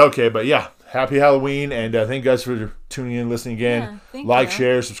 Okay. But yeah, happy Halloween, and thank you guys for tuning in, listening again. Yeah, like, you.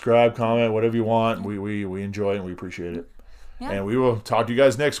 share, subscribe, comment, whatever you want. We enjoy it and we appreciate it. Yeah. And we will talk to you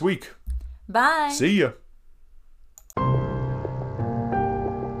guys next week. Bye. See ya.